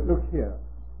fellow, look here,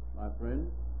 my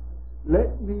friend,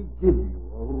 let me give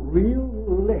you a real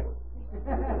lift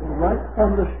right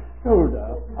from the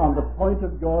shoulder on the point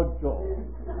of your jaw.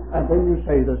 And then you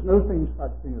say there's no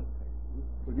such thing as pain.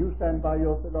 Will you stand by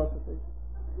your philosophy?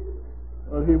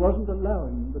 Well, he wasn't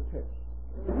allowing the test.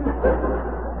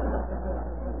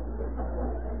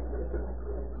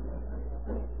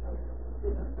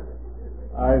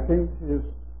 I think his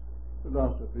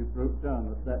philosophy broke down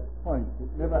at that point.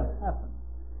 It never happened.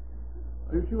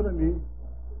 You see what I mean?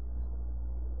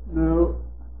 No.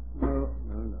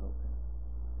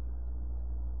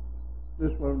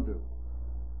 This won't do.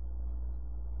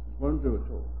 It won't do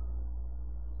at all.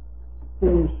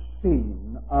 Things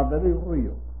seen are very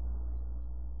real.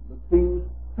 The things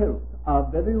felt are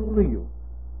very real.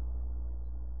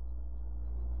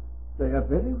 They are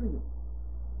very real.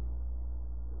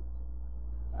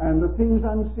 And the things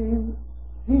unseen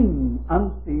seem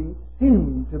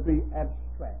to be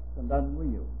abstract and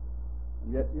unreal.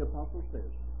 And yet the apostle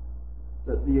says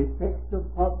that the effect of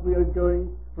what we are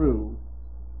going through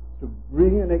to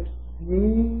bring an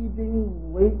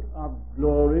exceeding weight of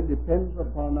glory depends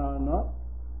upon our not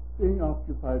being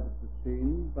occupied with the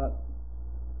seen, but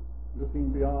looking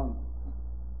beyond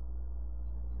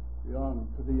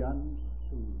to the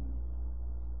unseen.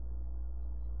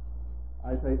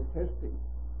 I say testing.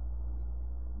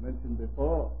 I mentioned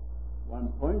before, one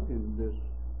point in this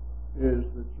is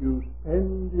that you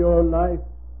spend your life,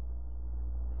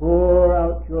 pour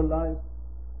out your life,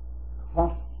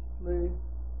 costly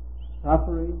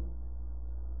suffering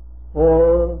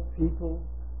for people,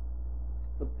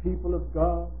 the people of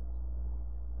God.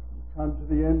 You come to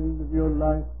the end of your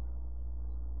life,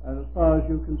 and as far as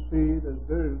you can see, there's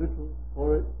very little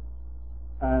for it,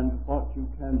 and what you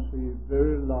can see, a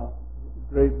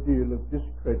great deal of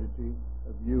discrediting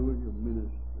of you and your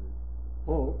ministry.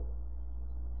 Paul,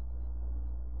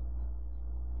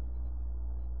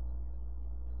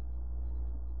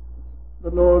 the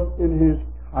Lord, in His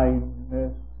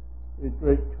kindness, His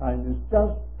great kindness,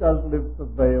 just does lift the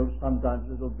veil sometimes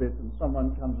a little bit, and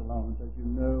someone comes along and says, you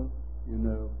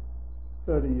know,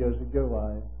 30 years ago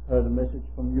I heard a message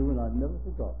from you and I've never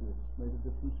forgotten it. It's made a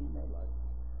difference in my life.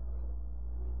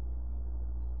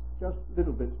 Just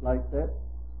little bits like that.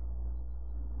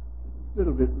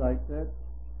 Little bit like that.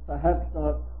 Perhaps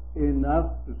not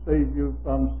enough to save you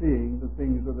from seeing the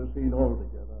things that are seen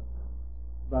altogether,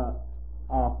 but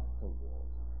afterward,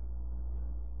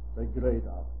 the great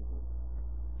afterward.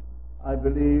 I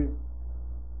believe,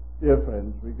 dear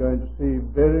friends, we're going to see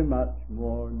very much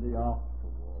more in the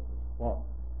afterward of what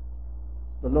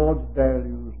the Lord's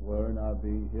values were in our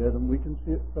being here than we can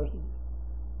see at present.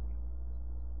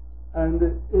 And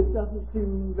it doesn't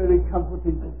seem very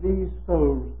comforting to these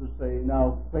souls to say,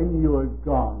 now, when you are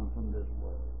gone from this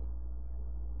world,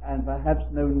 and perhaps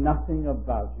know nothing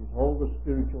about it, all the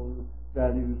spiritual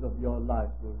values of your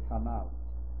life will come out.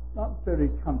 Not very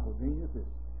comforting, is it?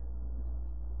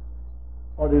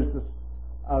 What is this,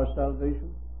 our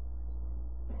salvation?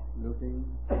 Looking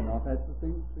not at the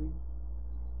things seen,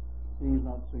 things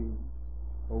not seen,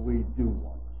 for we do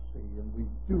want to see, and we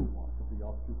do want to be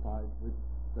occupied with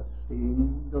the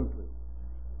seen, don't we?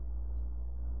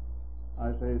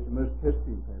 I say it's the most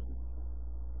testing passage.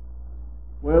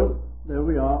 Well, there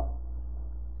we are.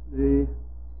 The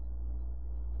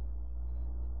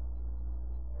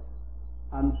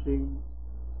unseen,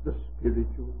 the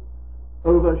spiritual,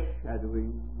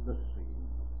 overshadowing the seen.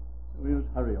 We must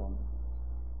hurry on.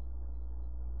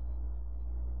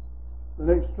 The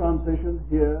next transition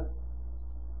here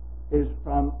is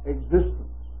from existence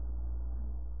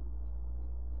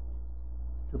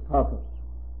to purpose.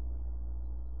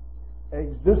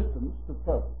 Existence to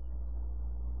purpose.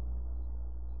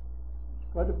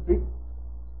 It's quite a big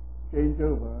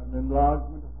changeover, an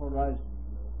enlargement of horizon.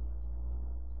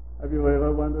 Have you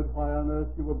ever wondered why on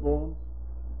earth you were born?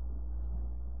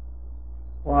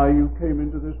 Why you came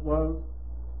into this world?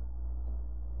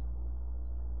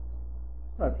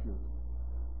 Perhaps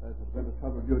that has never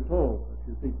troubled you at all, but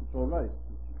you think it's all right.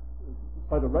 It's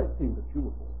quite a right thing that you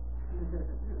were born.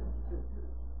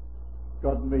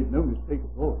 God made no mistake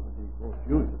at all when he brought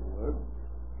you into the world.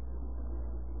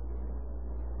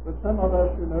 But some of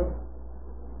us,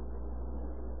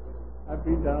 have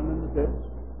been down in the depths.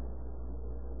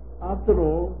 After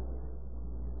all,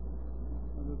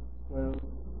 well,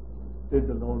 did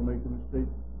the Lord make a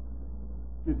mistake?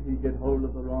 Did he get hold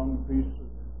of the wrong piece of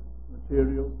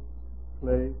material,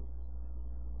 clay?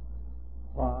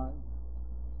 Why?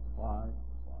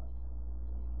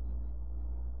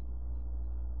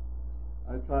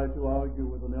 I tried to argue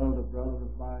with an elder brother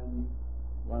of mine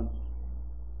once,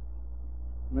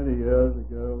 many years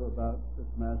ago, about this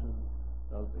matter of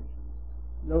salvation.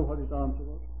 You know what his answer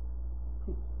was?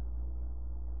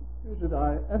 He said,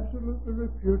 I absolutely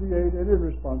repudiate any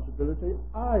responsibility.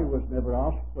 I was never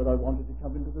asked whether I wanted to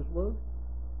come into this world.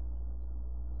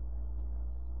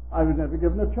 I was never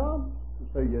given a chance to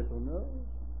say yes or no.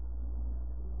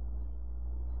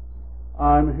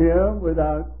 I'm here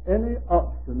without any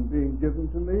option being given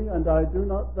to me, and I do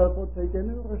not therefore take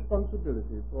any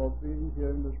responsibility for being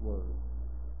here in this world.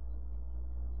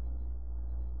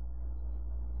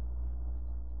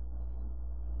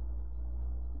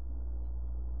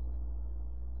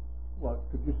 What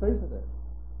could you say to that?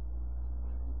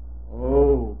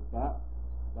 Oh, but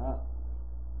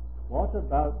what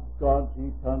about God's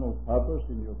eternal purpose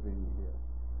in your being here?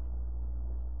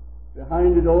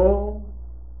 Behind it all,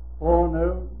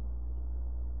 foreknown,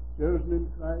 chosen in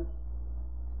Christ,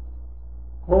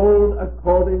 called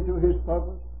according to his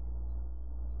purpose.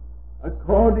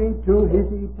 According to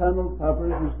his eternal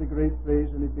purpose is the great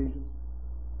phrase in Ephesians.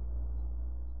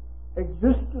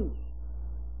 Existence,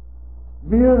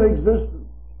 mere existence,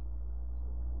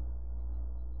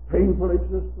 painful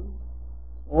existence,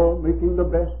 or making the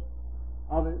best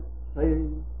of it,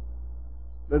 saying,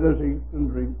 let us eat and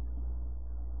drink,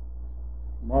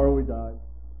 tomorrow we die.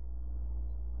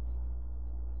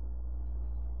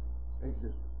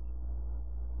 Existence.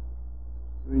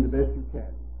 Doing the best you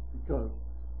can, because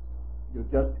you're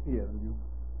just here, and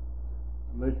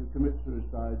unless you commit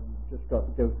suicide, you've just got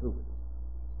to go through with it.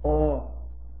 Or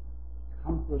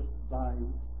compassed by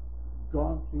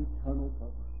God's eternal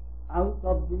purpose, out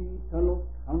of the eternal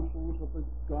counsels of the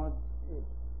Godhead,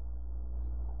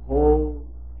 called,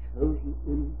 chosen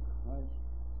in Christ.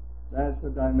 That's a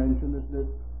dimension, isn't it?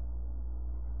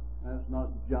 That's not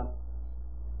just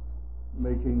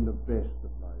making the best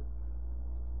of life,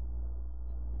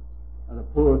 and a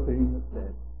poor thing at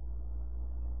that.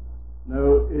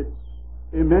 No, it's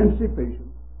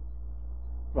emancipation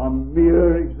from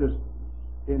mere existence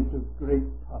into great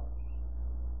purpose.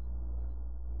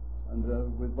 And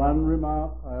with one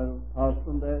remark, I'll pass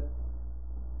from that.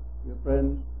 Dear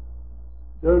friends,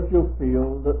 don't you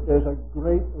feel that there's a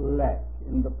great lack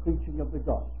in the preaching of the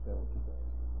gospel today?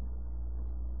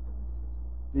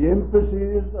 The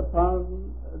emphasis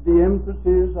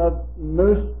of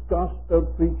most gospel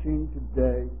preaching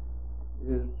today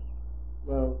is,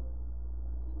 well,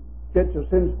 get your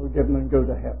sins forgiven and go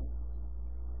to heaven.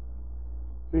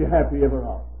 Be happy ever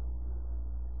after.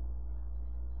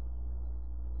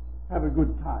 Have a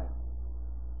good time.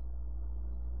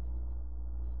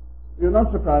 You're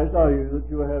not surprised, are you, that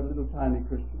you have little tiny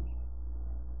Christians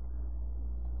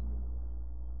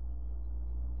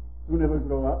who never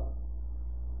grow up?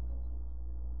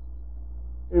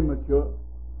 immature.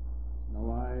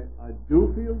 No, I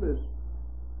do feel this,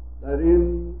 that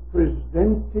in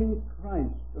presenting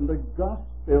Christ and the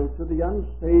gospel to the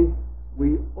unsaved,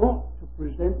 we ought to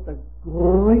present the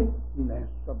greatness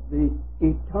of the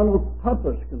eternal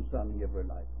purpose concerning every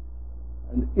life.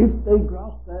 And if they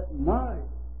grasp that,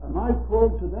 am I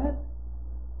called to that?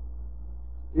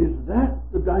 Is that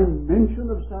the dimension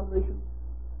of salvation?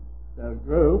 They'll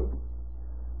grow.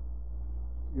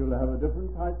 You'll have a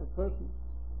different type of person.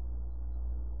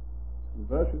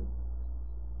 Conversion.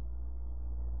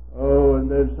 Oh,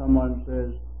 and then someone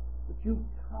says, but you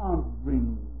can't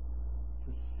bring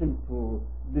to simple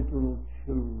little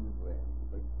children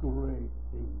the great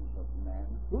things of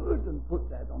manhood and put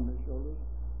that on their shoulders.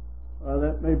 Well,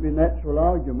 that may be a natural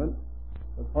argument,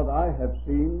 but what I have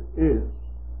seen is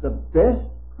the best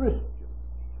Christians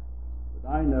that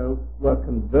I know were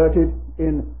converted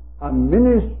in a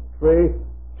ministry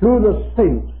to the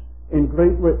saints in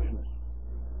great richness.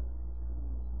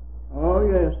 Oh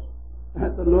yes,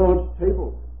 at the Lord's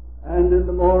table and in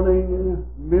the morning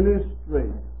ministry,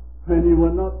 when you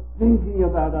were not thinking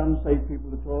about unsaved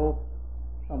people at all,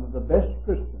 some of the best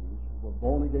Christians were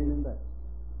born again in that.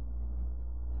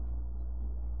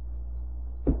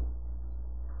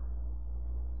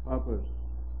 Purpose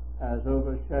as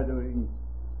overshadowing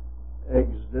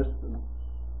existence.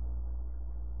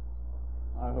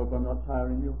 I hope I'm not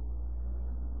tiring you.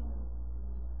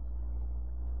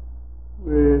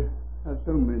 We have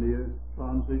so many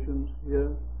transitions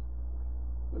here,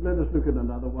 but let us look at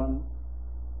another one.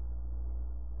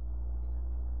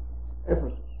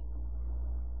 Ephesus.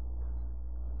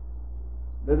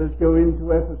 Let us go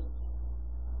into Ephesus,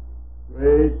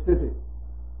 great city.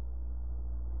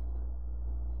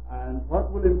 And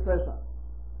what will impress us?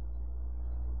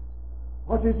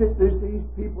 What is it that these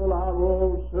people are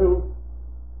all so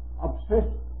obsessed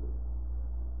with,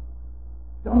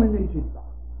 dominated by,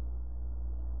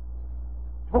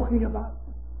 talking about?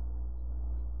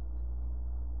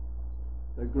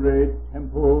 The great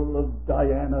temple of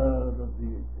Diana of the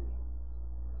ages.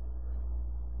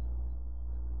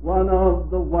 One of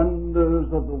the wonders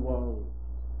of the world.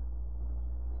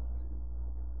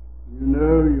 You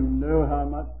know how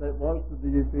much that was to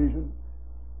the Ephesians.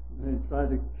 They tried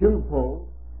to kill Paul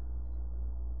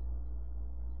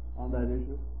on that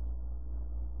issue.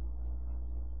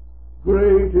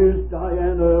 Great is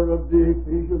Diana of the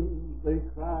Ephesians. They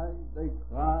cried, they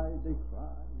cried, they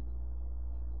cried.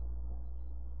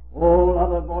 All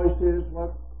other voices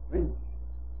were quenched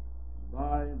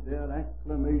by their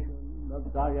acclamation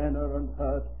of Diana and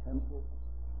her temple.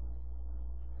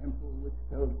 Temple which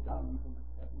fell down from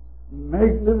heaven.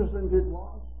 Magnificent it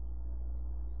was.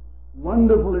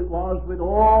 Wonderful it was with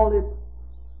all its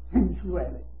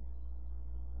sensuality.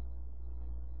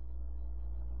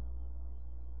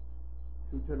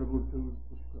 Too terrible to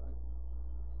describe.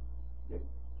 Yet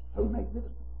so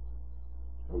magnificent,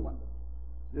 so wonderful.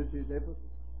 This is Ephesus.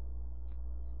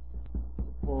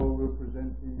 Paul will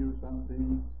present to you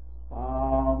something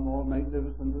far more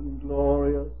magnificent and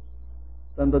glorious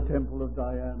than the temple of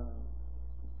Diana,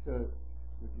 the church,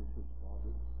 which is his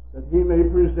body, that he may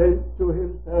present to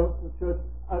himself the church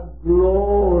a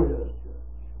glorious church,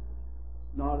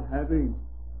 not having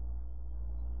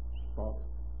spot,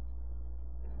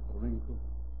 wrinkle,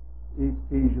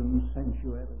 Ephesian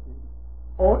sensuality,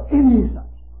 or any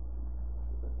such.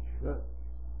 The church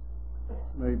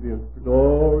may be a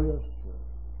glorious church,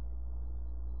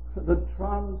 the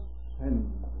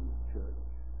transcendent church.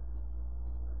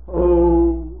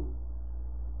 Oh,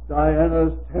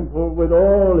 Diana's temple with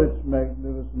all its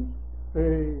magnificence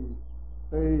fades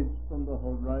from the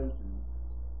horizon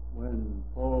when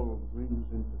Paul brings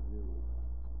into view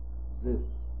this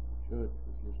church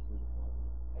which is his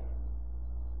body.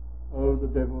 Oh, the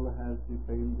devil has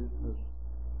defamed it,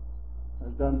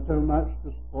 has done so much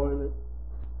to spoil it.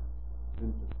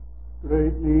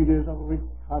 Great need is of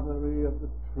recovery of the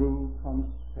true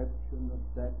conception of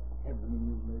that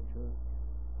heavenly church.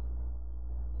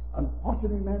 And what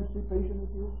an emancipation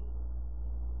it is.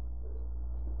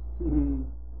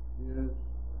 Yes.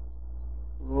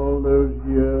 All those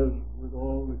years with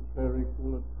all the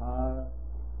clerical attire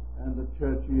and the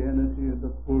churchianity of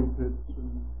the pulpits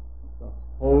and the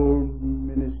whole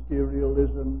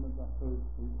ministerialism of the whole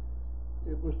thing.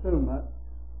 It was so much.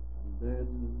 And then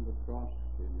the cross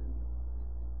came in.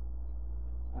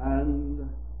 And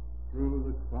through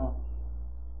the cross,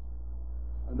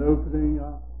 an opening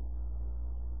up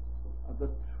of the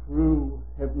true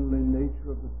heavenly nature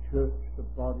of the church, the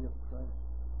body of Christ.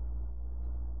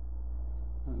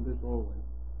 And this always.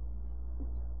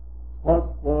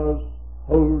 What was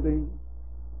holding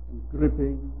and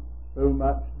gripping so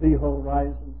much the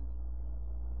horizon,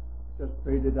 just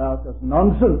faded out as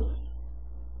nonsense.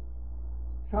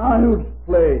 Child's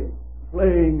play,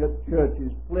 playing at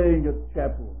churches, playing at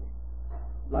chapels,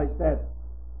 like that.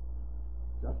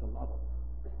 Just a lot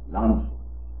of nonsense,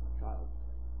 child,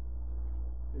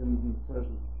 in the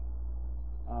presence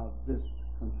of this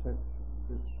conception,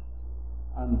 this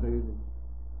unveiling.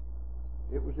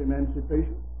 It was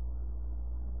emancipation.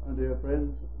 And dear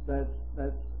friends,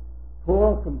 that's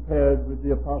poor compared with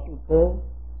the Apostle Paul.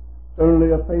 It's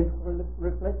only a faithful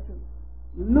reflection.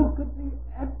 Look at the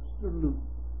absolute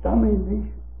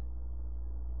domination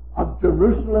of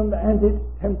Jerusalem and its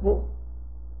temple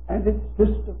and its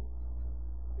system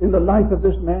in the life of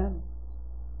this man.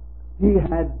 He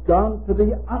had gone to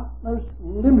the utmost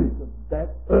limit of that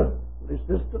earthly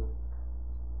system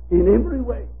in every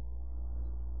way.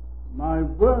 My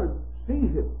word, see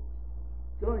him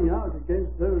going out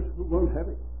against those who won't have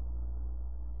it,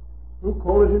 who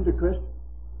call it into question.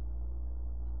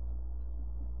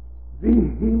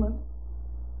 Vehement,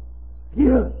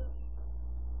 fierce,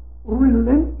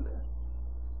 relentless,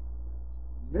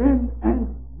 men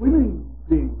and women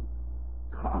being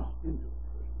cast into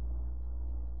prison.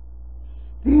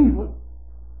 Stephen,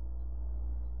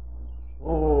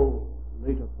 Saul,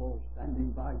 later Paul, standing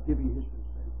by giving his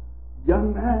consent.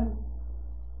 Young man,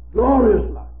 glorious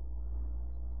life.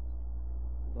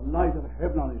 The light of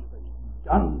heaven on his face,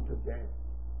 done to death.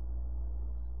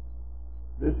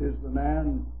 This is the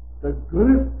man, the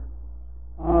grip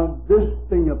of this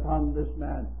thing upon this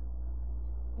man.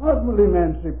 What will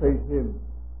emancipate him?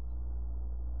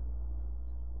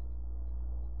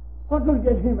 What will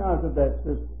get him out of that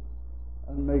system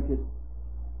and make it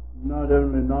not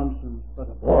only nonsense but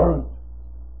abhorrent?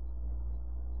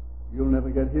 You'll never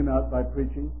get him out by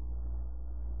preaching,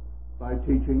 by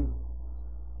teaching,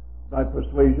 by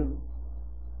persuasion,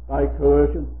 by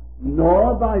coercion,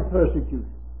 nor by persecution.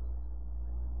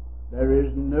 There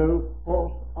is no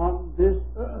force on this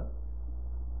earth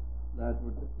that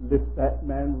would lift that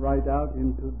man right out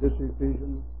into this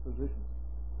Ephesian position.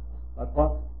 But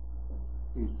what?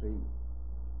 He's seen.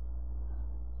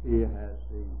 He has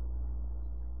seen.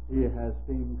 He has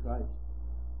seen Christ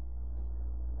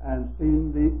and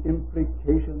seen the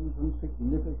implications and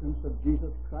significance of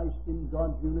Jesus Christ in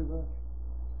God's universe.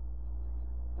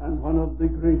 And one of the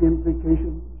great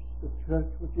implications, the church,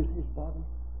 which is his body,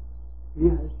 he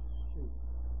has seen.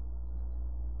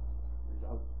 He's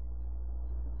out.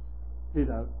 He's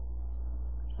out.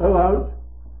 So out,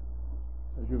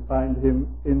 as you find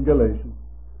him in Galatians.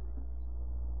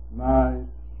 My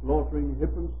slaughtering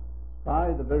hip and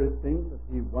thigh, the very thing that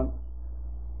he once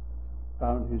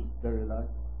found his very life.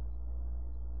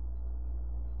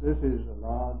 This is a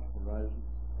large horizon.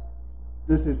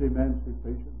 This is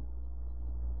emancipation.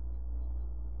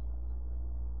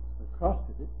 The cross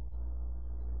did it.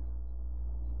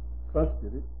 Cross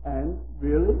did it. And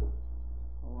really,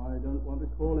 I don't want to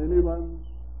call anyone's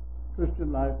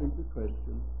Christian life into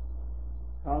question,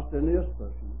 cast any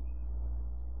aspersions,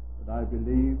 but I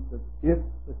believe that if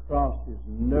the cross is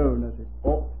known as it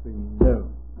ought to be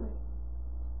known,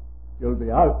 you'll be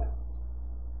out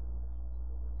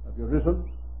of your isms,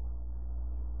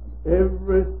 and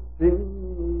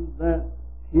everything that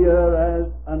here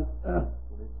as an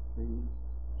earthly thing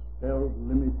spells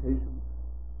limitation,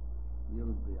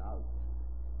 you'll be out.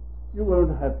 You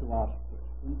won't have to ask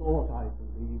questions. Ought I to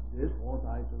leave this? Ought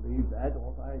I to leave that?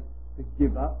 Ought I to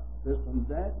give up this and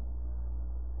that?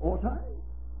 Ought I?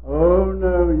 Oh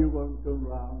no, you won't go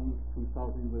round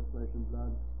consulting with flesh and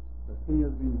blood. The thing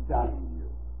has been done in you.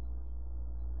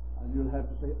 And you'll have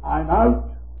to say, I'm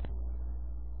out.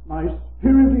 My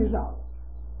spirit is out.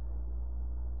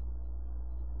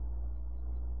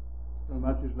 So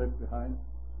much is left behind.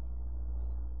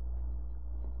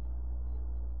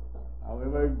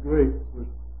 However great was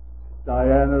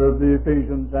Diana of the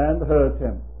Ephesians and her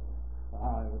temple,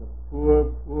 what a poor,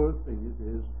 poor thing it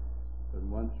is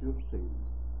when once you've seen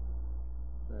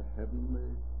the heavenly.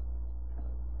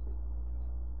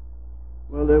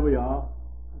 Well, there we are.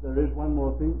 There is one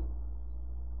more thing,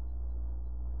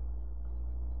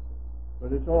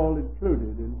 but it's all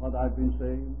included in what I've been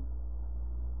saying.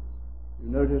 You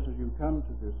notice as you come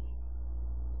to this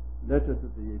letter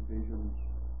to the Ephesians,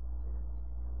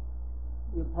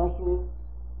 the apostle,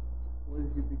 when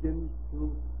he begins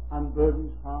to unburden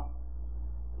his heart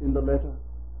in the letter,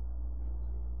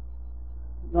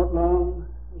 not long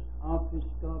his heart is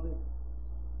started,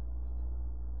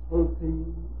 whole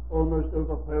thing almost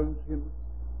overwhelms him.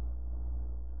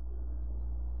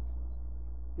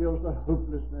 Feels the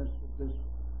hopelessness of this,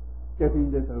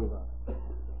 getting this over.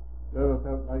 You ever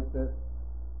felt like that?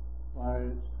 Why,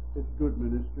 It's good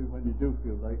ministry when you do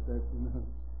feel like that, you know.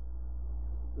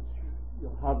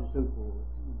 Your heart is so full.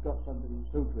 You've got something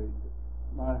so great.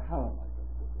 How am I going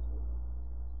to put this over?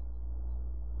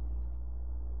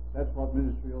 That's what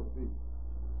ministry ought to be.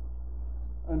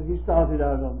 And he started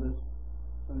out on this,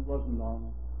 and it wasn't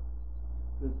long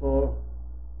before,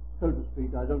 so to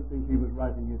speak, I don't think he was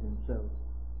writing it himself.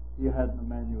 He had an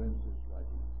amanuensis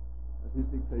writing at his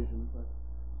dictation, but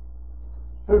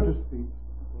so to speak,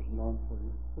 it wasn't long for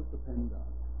him. Put the pen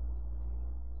down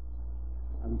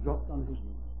and dropped on his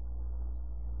knees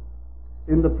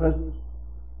in the presence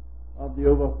of the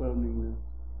overwhelmingness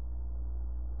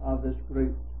of this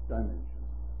great dimension.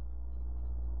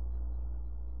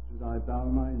 Should I bow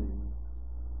my knee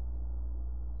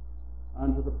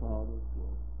unto the Father's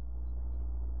will,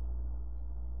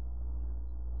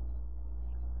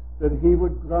 that he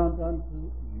would grant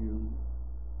unto you,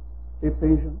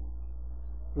 Ephesians,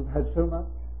 who've had so much,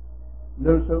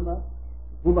 know so much,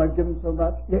 whom I've given so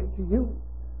much, yet to you,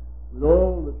 with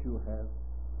all that you have,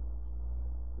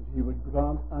 that he would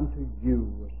grant unto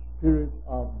you a spirit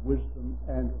of wisdom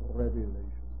and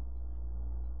revelation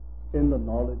in the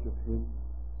knowledge of him,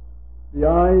 the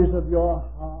eyes of your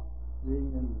heart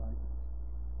being enlightened.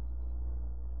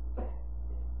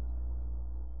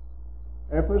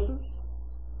 Ephesus,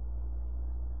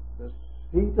 the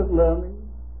seat of learning,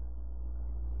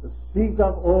 the seat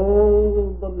of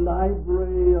all the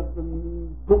library of the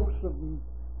books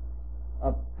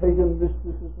of pagan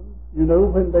mysticism. You know,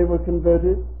 when they were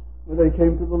converted, when they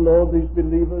came to the Lord, these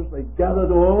believers, they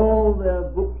gathered all their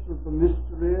books of the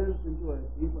mysteries into a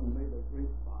heap and made a great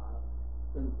fire,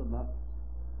 sent them up.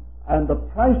 And the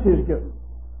price is given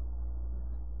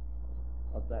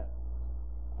of that.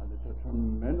 And it's a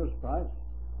tremendous price.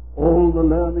 All the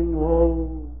learning,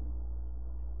 all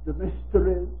the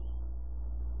mysteries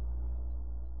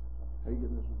of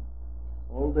paganism,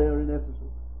 all there in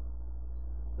Ephesus,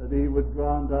 that he would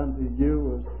grant unto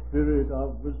you a spirit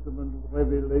of wisdom and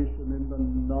revelation in the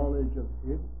knowledge of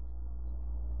him.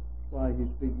 That's why he's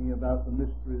speaking about the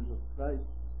mysteries of Christ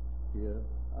here,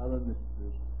 other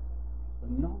mysteries.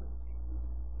 The knowledge.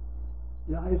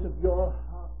 The eyes of your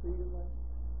heart being enlightened.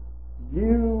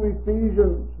 You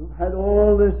Ephesians who had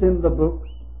all this in the books,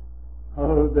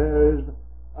 oh, there is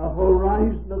a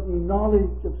horizon of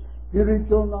knowledge, of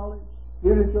spiritual knowledge,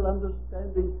 spiritual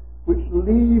understanding, which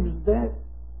leaves that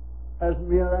as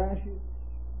mere ashes,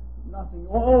 nothing.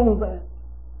 All that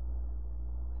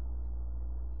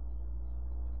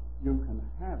you can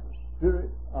have a spirit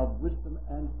of wisdom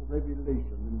and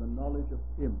revelation in the knowledge of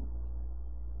him,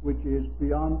 which is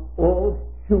beyond all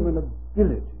human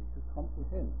ability to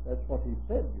comprehend. That's what he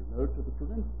said, you know, to the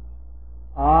Corinthians.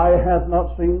 Eye hath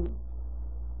not seen,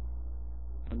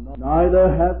 neither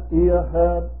hath ear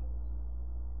heard,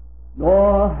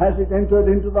 nor has it entered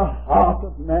into the heart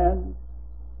of man,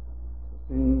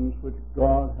 the things which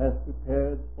God hath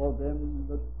prepared for them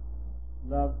that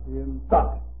love him.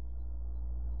 But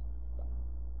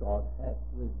God hath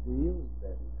revealed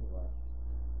them to us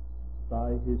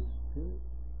by his Spirit.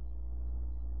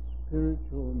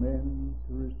 Spiritual men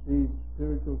to receive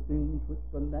spiritual things which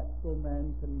the natural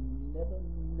man can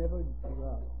never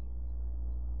grasp.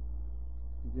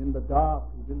 He's in the dark,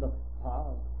 he's in the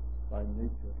fog by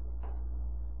nature.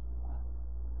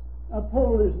 Now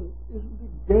Paul isn't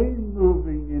again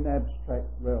moving in abstract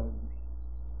realms.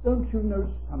 Don't you know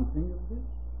something of this?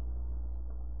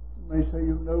 You may say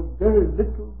you know very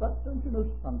little, but don't you know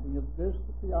something of this,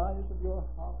 that the eyes of your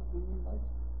heart are being enlightened?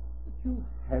 That you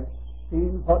have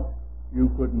seen what you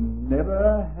could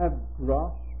never have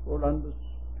grasped or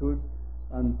understood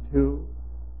until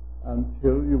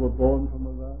you were born from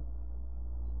above.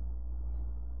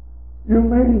 You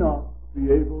may not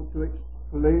be able to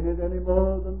explain it any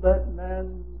more than that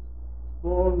man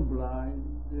born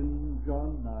blind in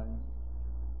John 9,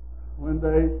 when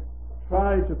they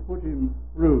tried to put him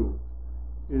through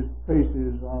his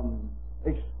paces on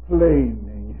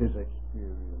explaining his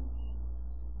experience.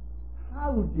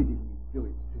 How did he do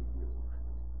it to you?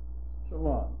 So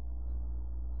on.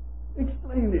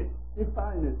 Explain it,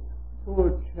 define it.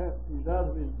 Poor chap, he's out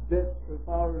of his depth as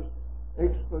far as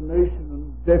explanation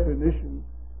and definition.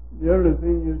 The only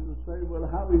thing is to say, well,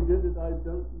 how he did it, I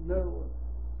don't know.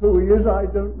 Who he is, I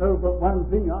don't know, but one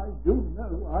thing I do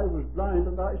know, I was blind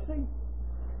and I see.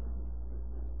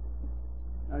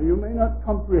 Now, you may not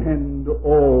comprehend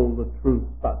all the truth,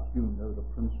 but you know the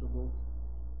principle.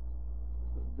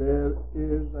 There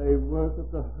is a work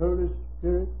of the Holy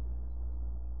Spirit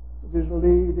that is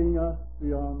leading us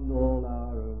beyond all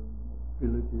our own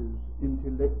abilities,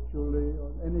 intellectually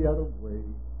or any other way.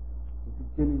 We're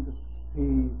beginning to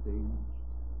see things.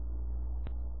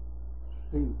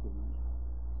 see things.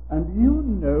 And you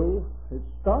know, it's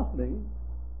startling,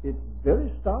 it's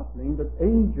very startling that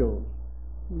angels,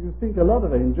 you think a lot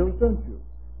of angels, don't you?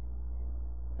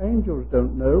 Angels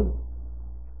don't know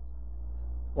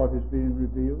what is being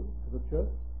revealed to the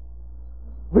church,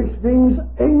 which things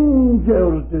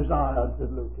angels desire to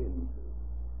look into.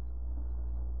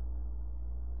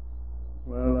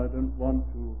 Well, I don't want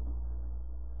to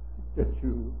get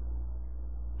you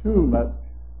too much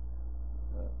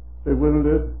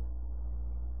bewildered,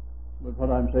 but what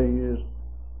I'm saying is,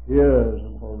 here's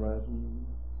a horizon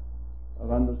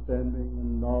of understanding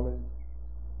and knowledge,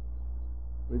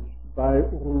 which by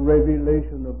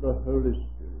revelation of the Holy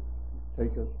Spirit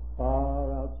take us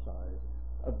far outside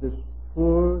of this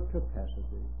poor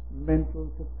capacity,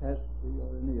 mental capacity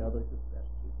or any other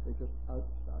capacity, take us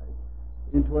outside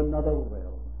into another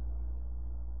realm.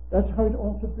 That's how it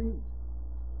ought to be.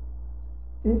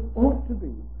 It ought to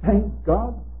be. Thank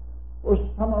God for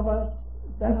some of us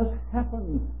that has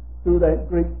happened through that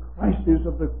great crisis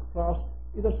of the cross.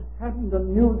 It has happened. A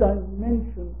new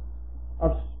dimension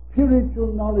of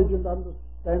spiritual knowledge and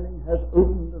understanding has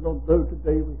opened, and although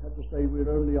today we have to say we're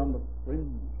only on the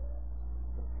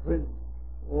fringe,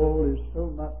 all is so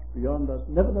much beyond us.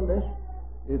 Nevertheless,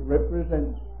 it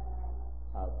represents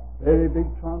a very big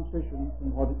transition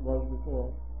from what it was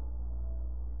before.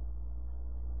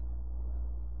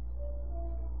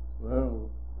 Well,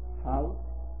 how?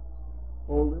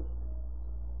 All this?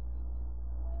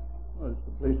 Well, it's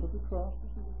the place of the cross,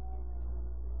 isn't it?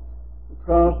 The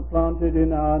cross planted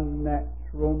in our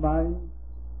natural mind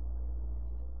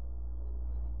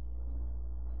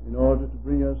in order to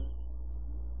bring us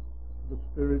to the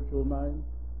spiritual mind,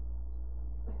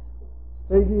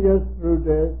 taking us through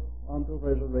death onto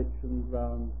resurrection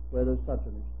ground where there's such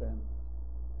an extent.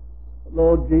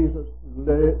 Lord Jesus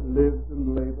lived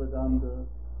and labored under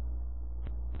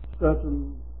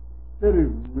certain very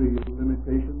real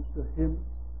limitations to him,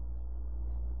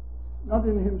 not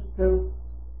in himself,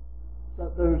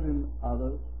 but those in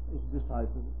others, his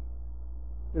disciples.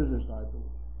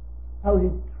 How he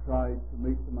tried to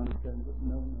make them understand that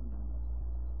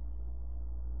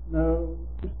no.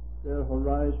 Their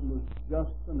horizon was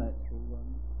just a natural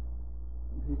one.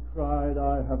 And he cried,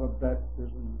 I have a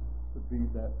baptism to be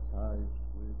baptized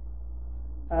with,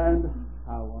 and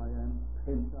how I am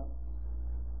pent up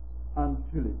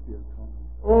until it be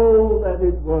accomplished. Oh, that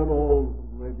it were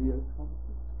already accomplished.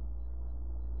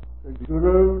 The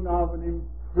groan of an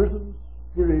imprisoned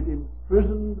spirit,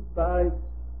 imprisoned by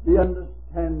the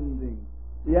understanding,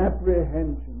 the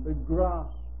apprehension, the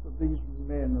grasp of these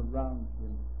men around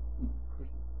him in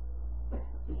prison.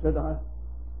 He said, I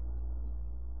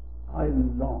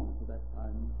long for that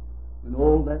time when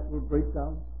all that will break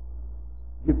down,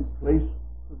 give place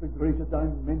to the greater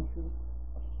dimension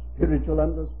of spiritual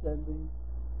understanding.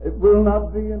 It will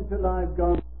not be until I've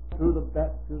gone through the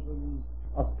baptism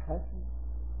of passion,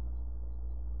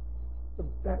 the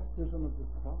baptism of the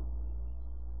cross.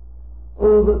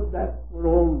 Oh, that were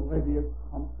already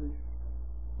accomplished,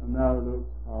 and now look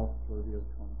how fully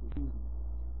accomplished.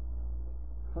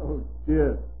 Oh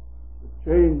dear,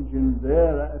 the change in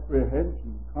their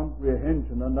apprehension,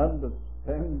 comprehension, and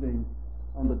understanding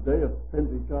on the day of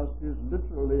Pentecost is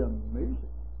literally amazing.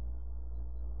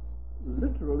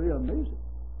 Literally amazing.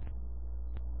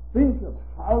 Think of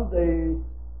how they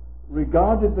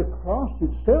regarded the cross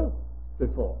itself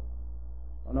before.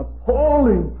 An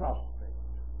appalling prospect.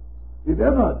 If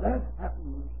ever that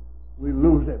happens, we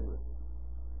lose everything.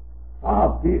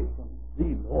 Far be it from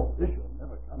thee, Lord, this shall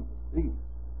never come to thee.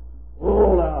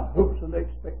 All our hopes and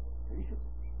expectations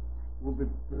will be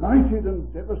blighted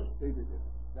and devastated.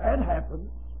 If that happens,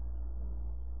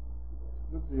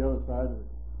 look at the other side of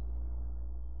it.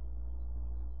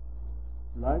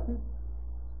 Blighted?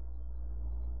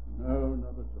 No,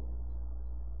 not at all.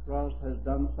 The cross has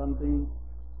done something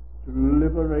to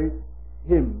liberate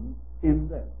him in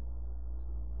them.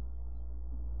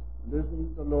 And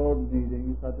isn't the Lord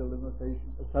needing such a limitation,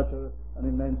 an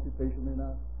emancipation in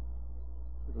us?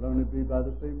 It will only be by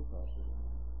the same process.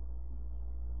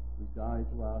 We die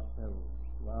to ourselves,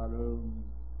 to our own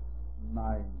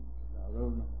mind, our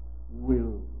own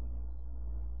will,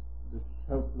 this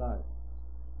self-life.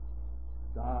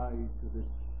 Die to this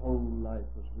soul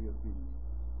life as we have been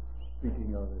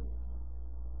speaking of it.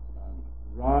 And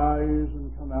rise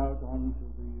and come out onto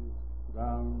the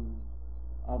ground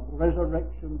of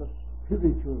resurrection, the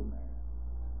spiritual man.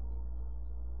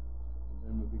 And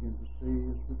then we begin to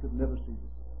see as we could never see before.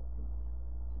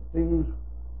 The things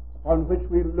upon which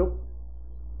we looked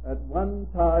at one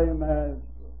time as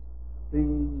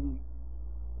things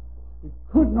we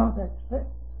could not accept,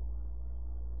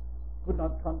 could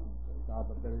not contemplate, are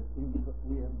the very things that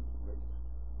we embrace.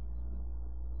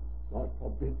 God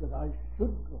forbid that I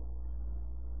should go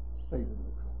saving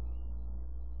the cross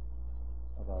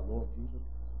of our Lord Jesus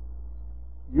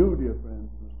Christ. You, dear friends,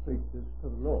 must take this to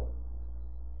the Lord.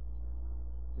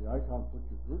 See, I can't put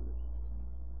you through this.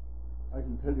 I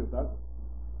can tell you about it.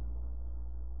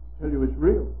 Tell you it's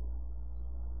real.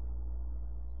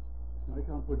 I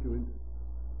can't put you into it.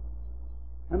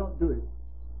 Cannot do it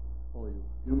for you.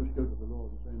 You must go to the Lord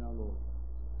and say, now, Lord,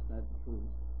 that's true.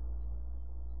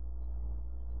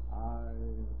 I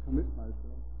commit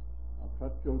myself. I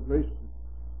trust your grace to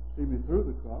see me through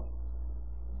the cross,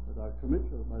 but I commit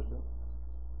myself.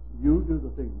 You do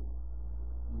the thing.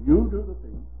 You do the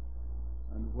thing.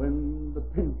 And when the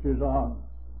pinch is on,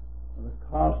 and the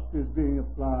cost is being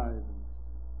applied, and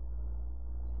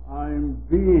I'm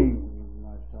being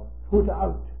myself put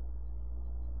out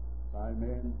by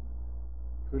men,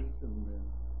 Christian men,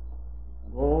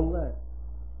 and all that,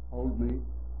 hold me,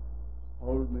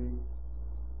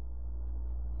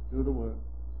 do the work.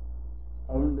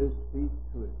 Only see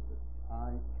to it that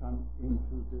I come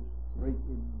into this great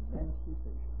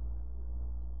emancipation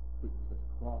which the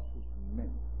cross is meant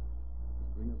to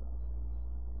bring about.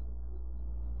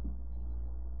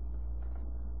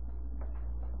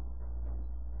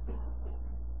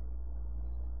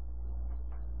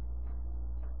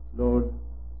 Lord,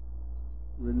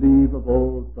 relieve of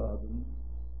all burden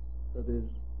that is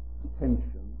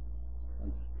tension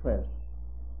and stress,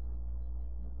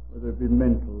 whether it be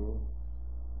mental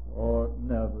or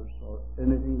nervous or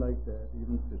anything like that,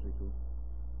 even physical,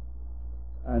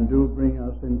 and do bring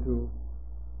us into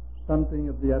something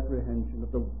of the apprehension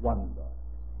of the wonder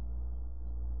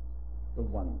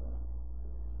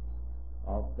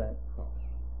of that cross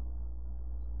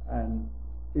and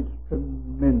its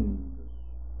tremendous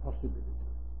possibility,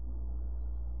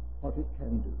 what it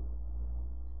can do,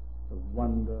 the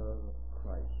wonder of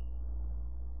Christ,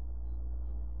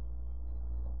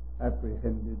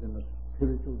 apprehended in a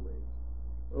spiritual way.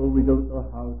 Oh, we don't know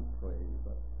how to pray,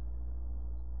 but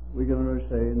we're going to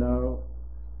say now,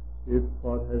 if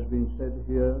what has been said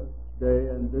here today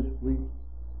and this week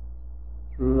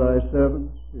through thy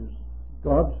servants is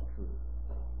God's truth,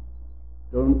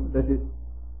 don't let it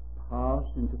pass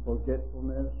into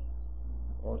forgetfulness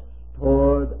or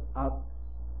stored up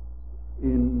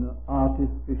in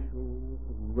artificial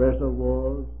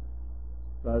reservoirs,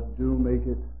 but do make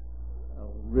it a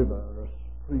river, a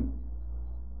stream,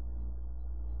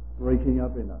 breaking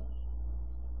up in us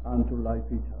unto life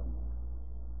eternal.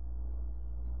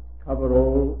 Cover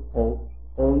all faults,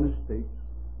 all mistakes,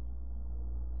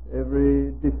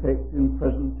 every defect in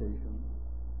presentation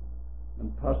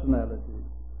and personality.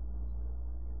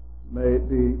 May it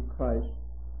be Christ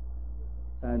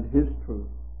and His truth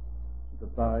that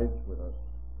abides with us,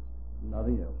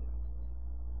 nothing else.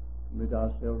 Commit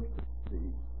ourselves to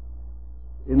Thee,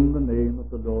 in the name of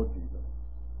the Lord Jesus.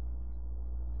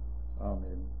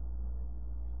 Amen.